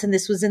response, and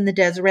this was in the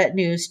Deseret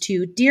News,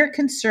 to Dear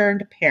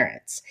Concerned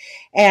Parents.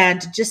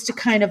 And just to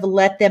kind of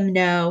let them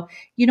know,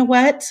 you know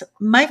what,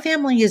 my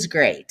family is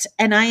great.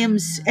 And I am,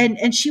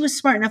 and she was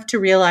smart enough to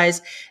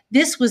realize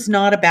this was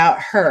not about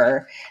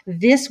her.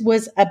 This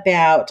was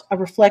about a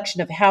reflection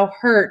of how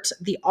hurt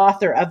the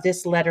author of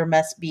this letter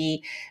must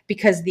be,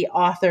 because the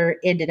author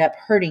ended up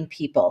hurting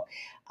people.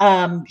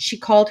 She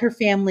called her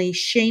family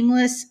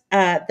shameless.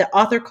 The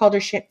author called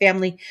her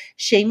family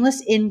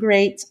shameless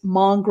ingrates,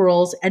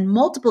 mongrels, and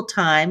multiple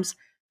times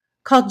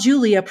called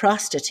Julie a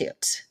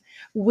prostitute,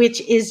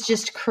 which is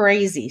just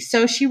crazy.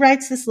 So she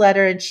writes this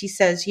letter and she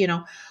says, you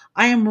know,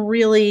 I am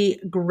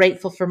really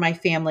grateful for my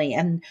family,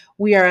 and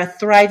we are a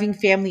thriving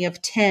family of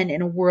 10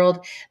 in a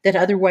world that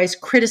otherwise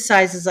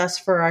criticizes us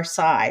for our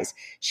size.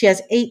 She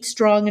has 8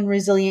 strong and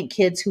resilient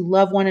kids who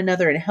love one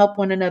another and help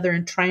one another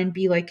and try and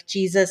be like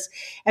Jesus,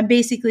 and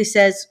basically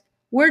says,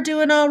 we're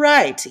doing all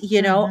right.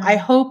 You know, I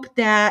hope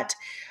that,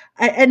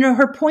 and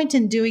her point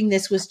in doing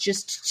this was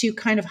just to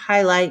kind of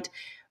highlight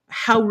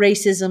how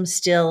racism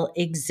still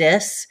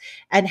exists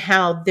and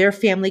how their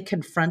family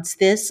confronts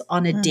this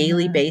on a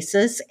daily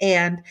basis.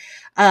 And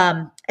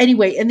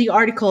anyway, in the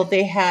article,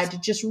 they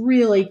had just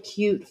really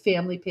cute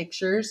family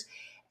pictures.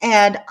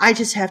 And I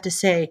just have to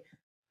say,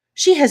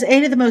 she has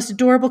 8 of the most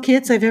adorable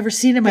kids I've ever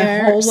seen in my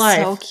whole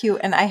life. So cute.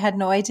 And I had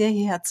no idea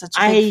he had such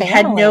a big family. I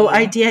had no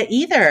idea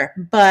either.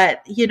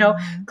 But, you know,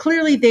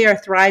 clearly they are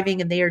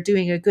thriving and they are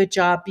doing a good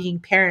job being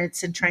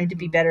parents and trying to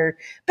be better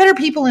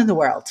people in the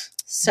world.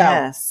 So,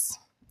 yes.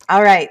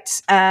 All right.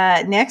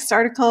 Next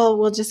article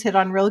we'll just hit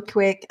on real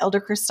quick.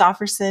 Elder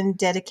Christofferson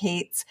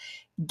dedicates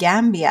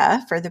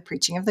Gambia for the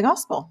preaching of the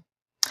gospel.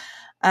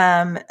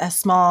 A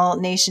small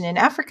nation in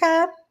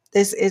Africa.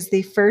 This is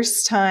the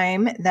first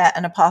time that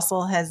an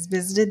apostle has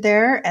visited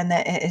there and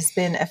that it has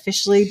been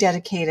officially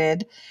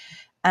dedicated.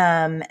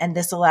 And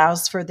this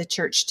allows for the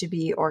church to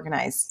be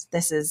organized.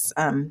 This is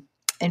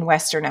in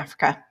Western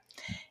Africa.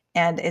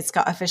 And it's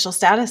got official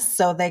status,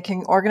 so they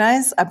can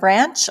organize a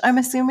branch, I'm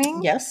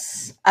assuming.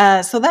 Yes.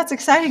 So that's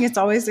exciting. It's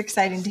always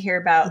exciting to hear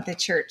about the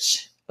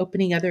church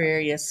opening other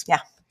areas. Yeah.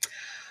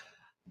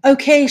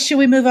 Okay, should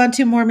we move on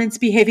to Mormons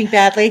behaving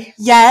badly?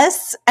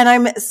 Yes, and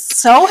I'm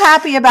so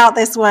happy about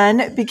this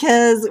one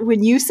because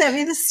when you sent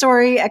me this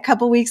story a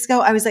couple weeks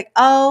ago, I was like,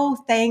 oh,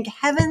 thank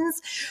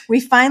heavens. We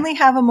finally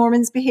have a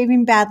Mormons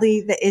behaving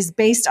badly that is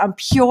based on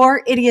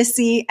pure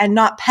idiocy and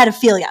not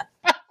pedophilia.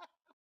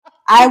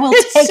 I will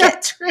take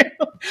it.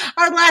 True.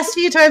 Our last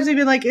few times we've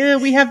been like,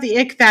 we have the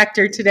ick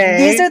factor today.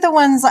 These are the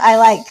ones I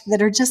like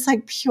that are just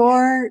like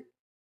pure,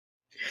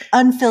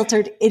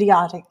 unfiltered,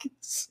 idiotic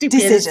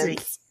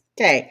decisions.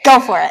 Okay. Go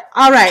for it.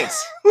 All right.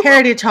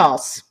 Heritage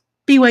Halls,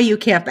 BYU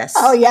campus.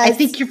 Oh, yes. I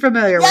think you're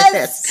familiar with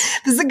this.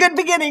 This is a good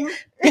beginning.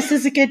 This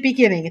is a good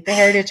beginning at the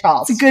Heritage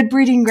Halls. It's a good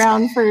breeding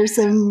ground for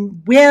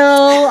some.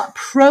 Well,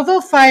 Provo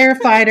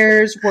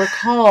firefighters were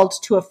called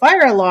to a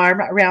fire alarm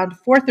around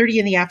 4:30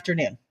 in the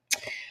afternoon.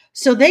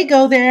 So they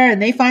go there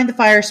and they find the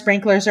fire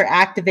sprinklers are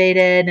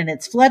activated and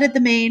it's flooded the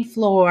main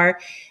floor.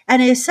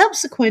 And a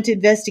subsequent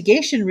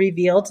investigation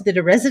revealed that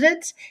a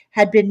resident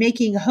had been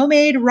making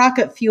homemade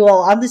rocket fuel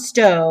on the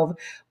stove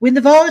when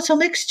the volatile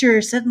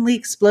mixture suddenly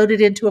exploded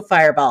into a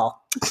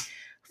fireball.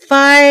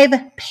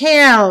 5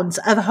 pounds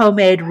of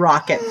homemade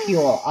rocket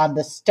fuel on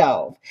the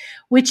stove,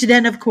 which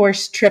then, of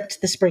course, tripped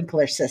the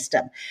sprinkler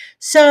system.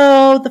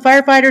 So the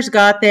firefighters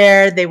got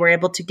there. They were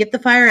able to get the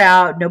fire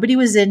out. Nobody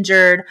was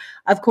injured.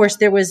 Of course,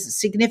 there was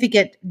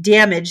significant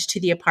damage to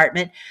the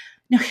apartment.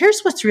 Now,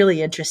 here's what's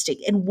really interesting.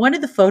 In one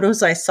of the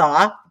photos I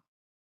saw,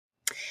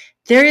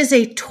 there is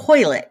a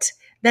toilet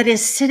that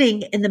is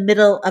sitting in the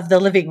middle of the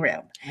living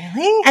room.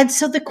 Really? And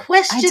so the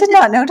question... I did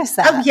not notice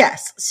that. Oh,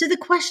 yes. So the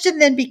question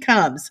then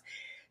becomes,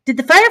 Did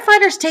the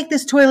firefighters take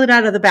this toilet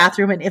out of the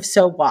bathroom? And if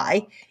so,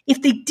 why?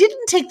 If they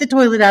didn't take the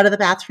toilet out of the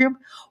bathroom,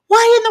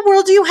 why in the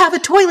world do you have a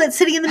toilet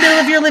sitting in the middle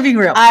of your living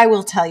room? I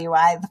will tell you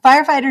why. The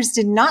firefighters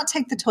did not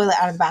take the toilet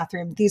out of the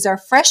bathroom. These are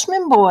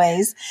freshman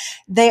boys.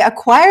 They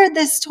acquired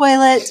this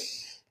toilet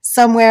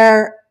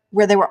somewhere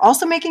where they were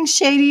also making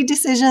shady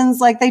decisions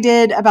like they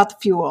did about the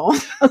fuel.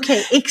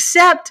 Okay,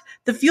 except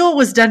the fuel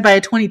was done by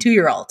a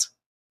 22-year-old.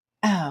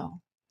 Oh,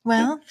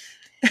 well,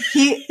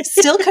 he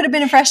still could have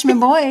been a freshman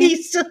boy.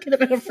 He still could have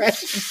been a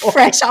freshman boy.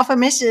 Fresh off a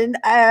mission,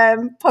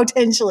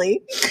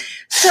 potentially.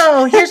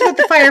 So here's what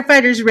the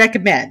firefighters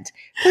recommend.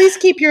 Please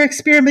keep your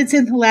experiments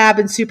in the lab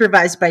and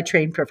supervised by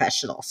trained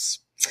professionals.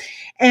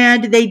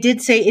 And they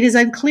did say it is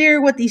unclear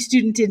what the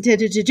student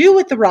intended to do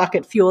with the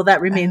rocket fuel.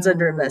 That remains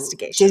under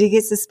investigation. Did he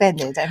get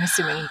suspended? I'm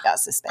assuming he got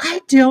suspended.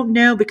 I don't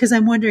know, because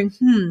I'm wondering,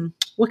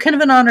 what kind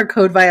of an honor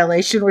code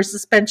violation or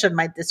suspension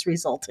might this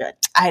result in?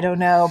 I don't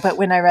know. But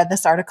when I read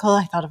this article,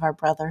 I thought of our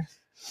brother.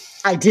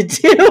 I did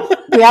too.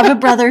 We have a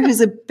brother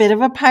who's a bit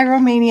of a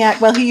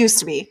pyromaniac. Well, he used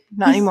to be,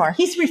 not anymore.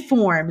 He's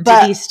reformed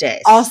But these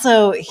days.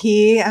 Also,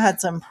 he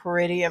had some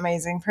pretty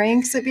amazing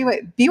pranks at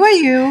BYU.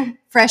 BYU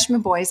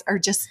freshman boys are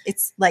just,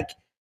 it's like,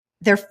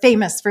 they're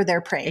famous for their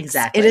pranks.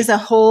 Exactly. It is a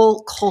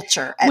whole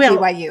culture at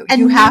BYU. and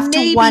you have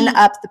to one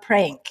up the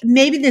prank.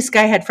 Maybe this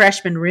guy had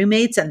freshman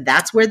roommates and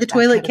that's where the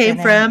toilet came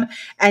from.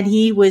 And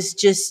he was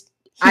just,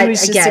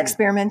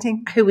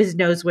 experimenting. Who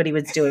knows what he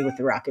was doing with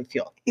the rocket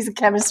fuel? He's a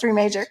chemistry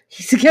major.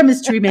 He's a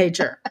chemistry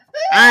major.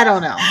 I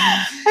don't know.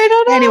 I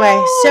don't know.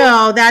 Anyway,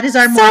 so that is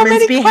our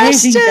Mormons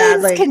behaving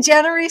badly. Can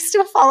Jenna Reese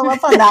still follow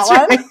up on that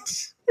one?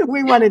 Right.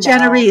 We want to know.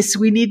 Jenna Reese,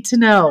 we need to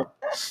know.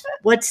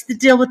 What's the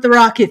deal with the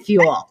rocket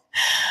fuel?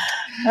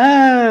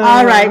 Oh.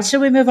 All right.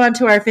 Shall we move on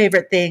to our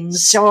favorite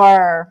things?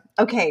 Sure.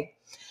 Okay.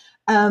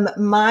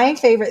 My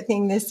favorite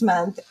thing this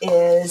month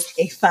is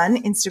a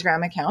fun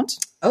Instagram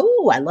account.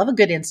 Oh, I love a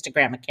good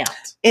Instagram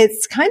account.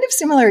 It's kind of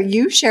similar.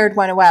 You shared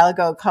one a while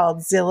ago called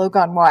Zillow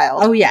Gone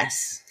Wild. Oh,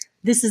 yes.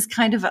 This is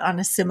kind of on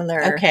a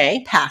similar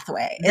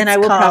pathway. Then I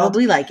will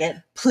probably like it.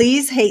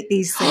 Please Hate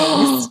These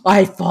Things.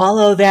 I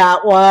follow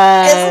that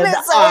one. Isn't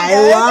it so I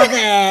good? love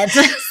it.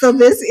 So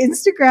this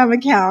Instagram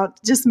account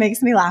just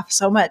makes me laugh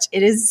so much.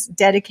 It is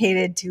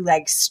dedicated to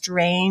like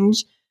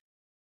strange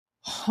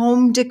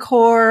home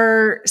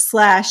decor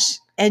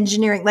 /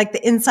 engineering, like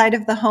the inside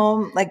of the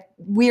home, like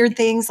weird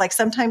things. Like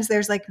sometimes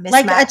there's like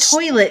mismatched. Like a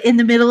toilet in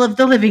the middle of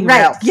the living room.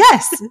 Right.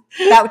 Yes.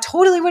 That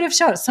totally would have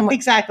shown someone.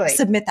 Exactly.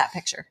 Submit that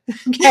picture.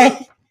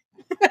 Okay.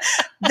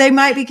 They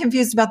might be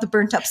confused about the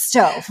burnt up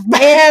stove.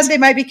 And they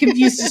might be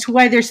confused as to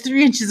why there's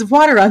 3 inches of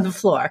water on the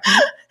floor.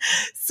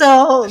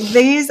 So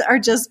these are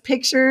just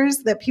pictures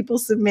that people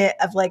submit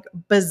of like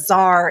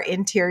bizarre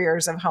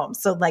interiors of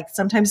homes. So like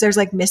sometimes there's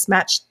like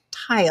mismatched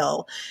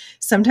tile.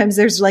 Sometimes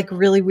there's like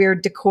really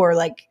weird decor,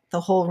 like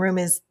the whole room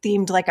is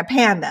themed like a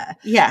panda.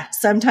 Yeah.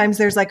 Sometimes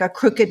there's like a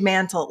crooked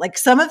mantle. Like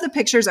some of the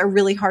pictures are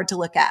really hard to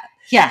look at.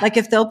 Yeah. Like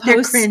if they'll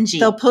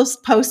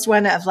post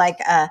one of like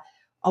a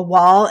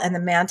wall and the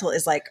mantle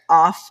is like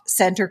off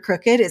center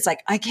crooked. It's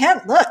like, I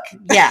can't look.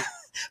 Yeah.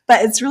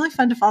 But it's really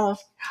fun to follow.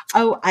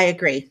 Oh, I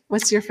agree.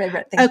 What's your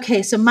favorite thing?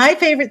 Okay. So my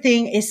favorite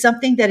thing is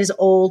something that is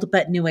old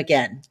but new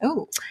again.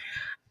 Oh.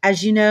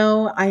 As you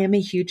know, I am a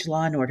huge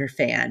Law and Order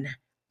fan.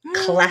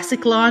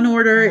 Classic Law and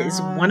Order is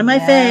one of my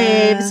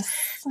faves.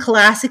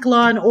 Classic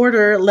Law and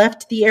Order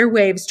left the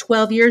airwaves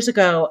 12 years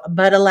ago,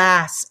 but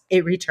alas,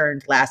 it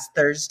returned last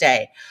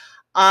Thursday.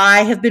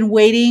 I have been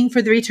waiting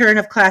for the return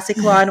of Classic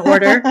Law and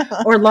Order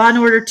or Law and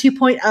Order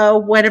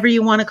 2.0, whatever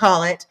you want to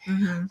call it.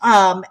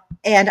 Mm-hmm.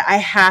 And I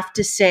have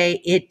to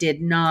say it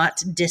did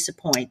not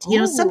disappoint. You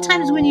know,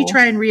 sometimes when you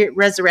try and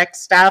resurrect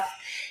stuff,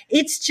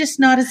 it's just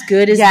not as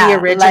good as the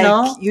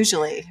original. Like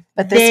usually,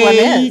 but this one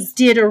is.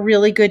 They did a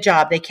really good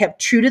job. They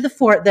kept true to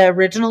the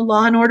original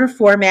Law and Order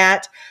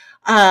format.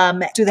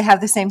 Do they have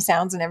the same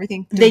sounds and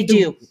everything? They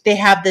do. They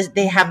have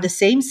the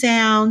same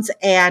sounds,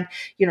 and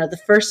you know, the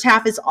first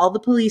half is all the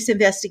police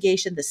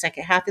investigation. The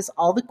second half is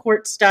all the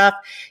court stuff.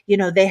 You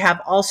know, they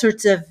have all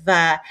sorts of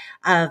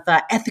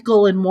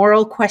ethical and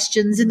moral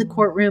questions in the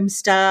courtroom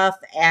stuff,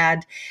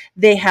 and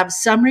they have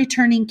some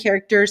returning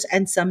characters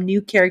and some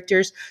new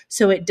characters.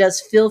 So it does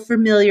feel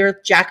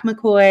familiar. Jack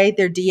McCoy,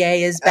 their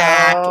DA, is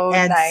back,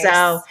 and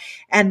nice.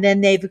 And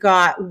then they've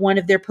got one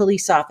of their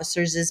police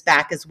officers is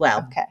back as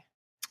well. Okay.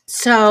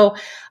 So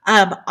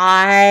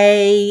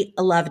I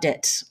loved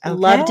it.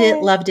 Okay.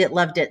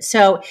 Loved it.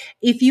 So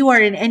if you are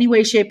in any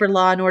way, shape, or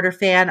Law and Order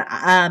fan,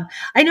 I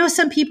know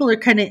some people are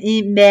kind of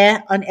meh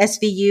on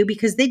SVU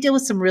because they deal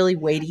with some really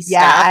weighty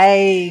stuff. Yeah,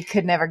 I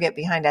could never get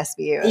behind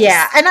SVU.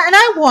 Yeah, and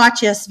I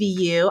watch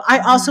SVU. I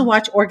also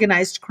watch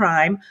Organized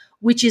Crime,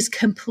 which is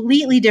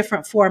completely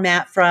different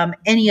format from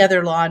any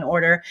other Law and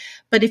Order.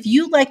 But if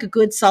you like a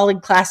good,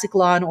 solid, classic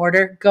Law and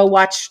Order, go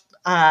watch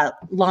Law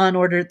and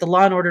Order, the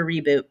Law and Order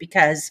reboot,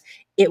 because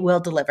it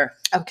will deliver.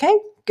 Okay,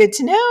 good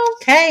to know.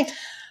 Okay.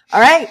 All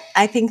right.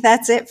 I think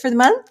that's it for the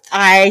month.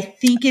 I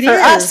think it for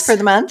is. us for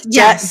the month.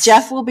 Yes.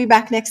 Jeff will be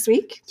back next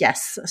week.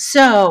 Yes.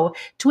 So,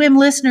 TWIM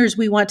listeners,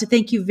 we want to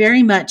thank you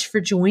very much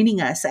for joining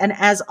us. And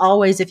as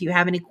always, if you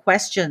have any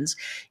questions,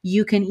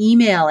 you can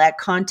email at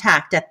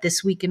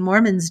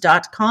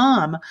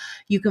contact@thisweekinmormons.com.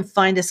 You can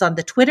find us on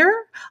the Twitter,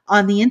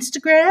 on the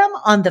Instagram,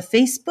 on the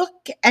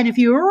Facebook. And if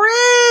you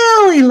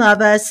really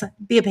love us,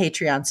 be a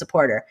Patreon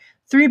supporter.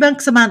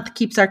 $3 a month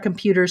keeps our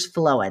computers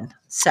flowing.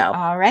 So,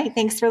 all right.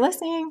 Thanks for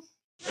listening.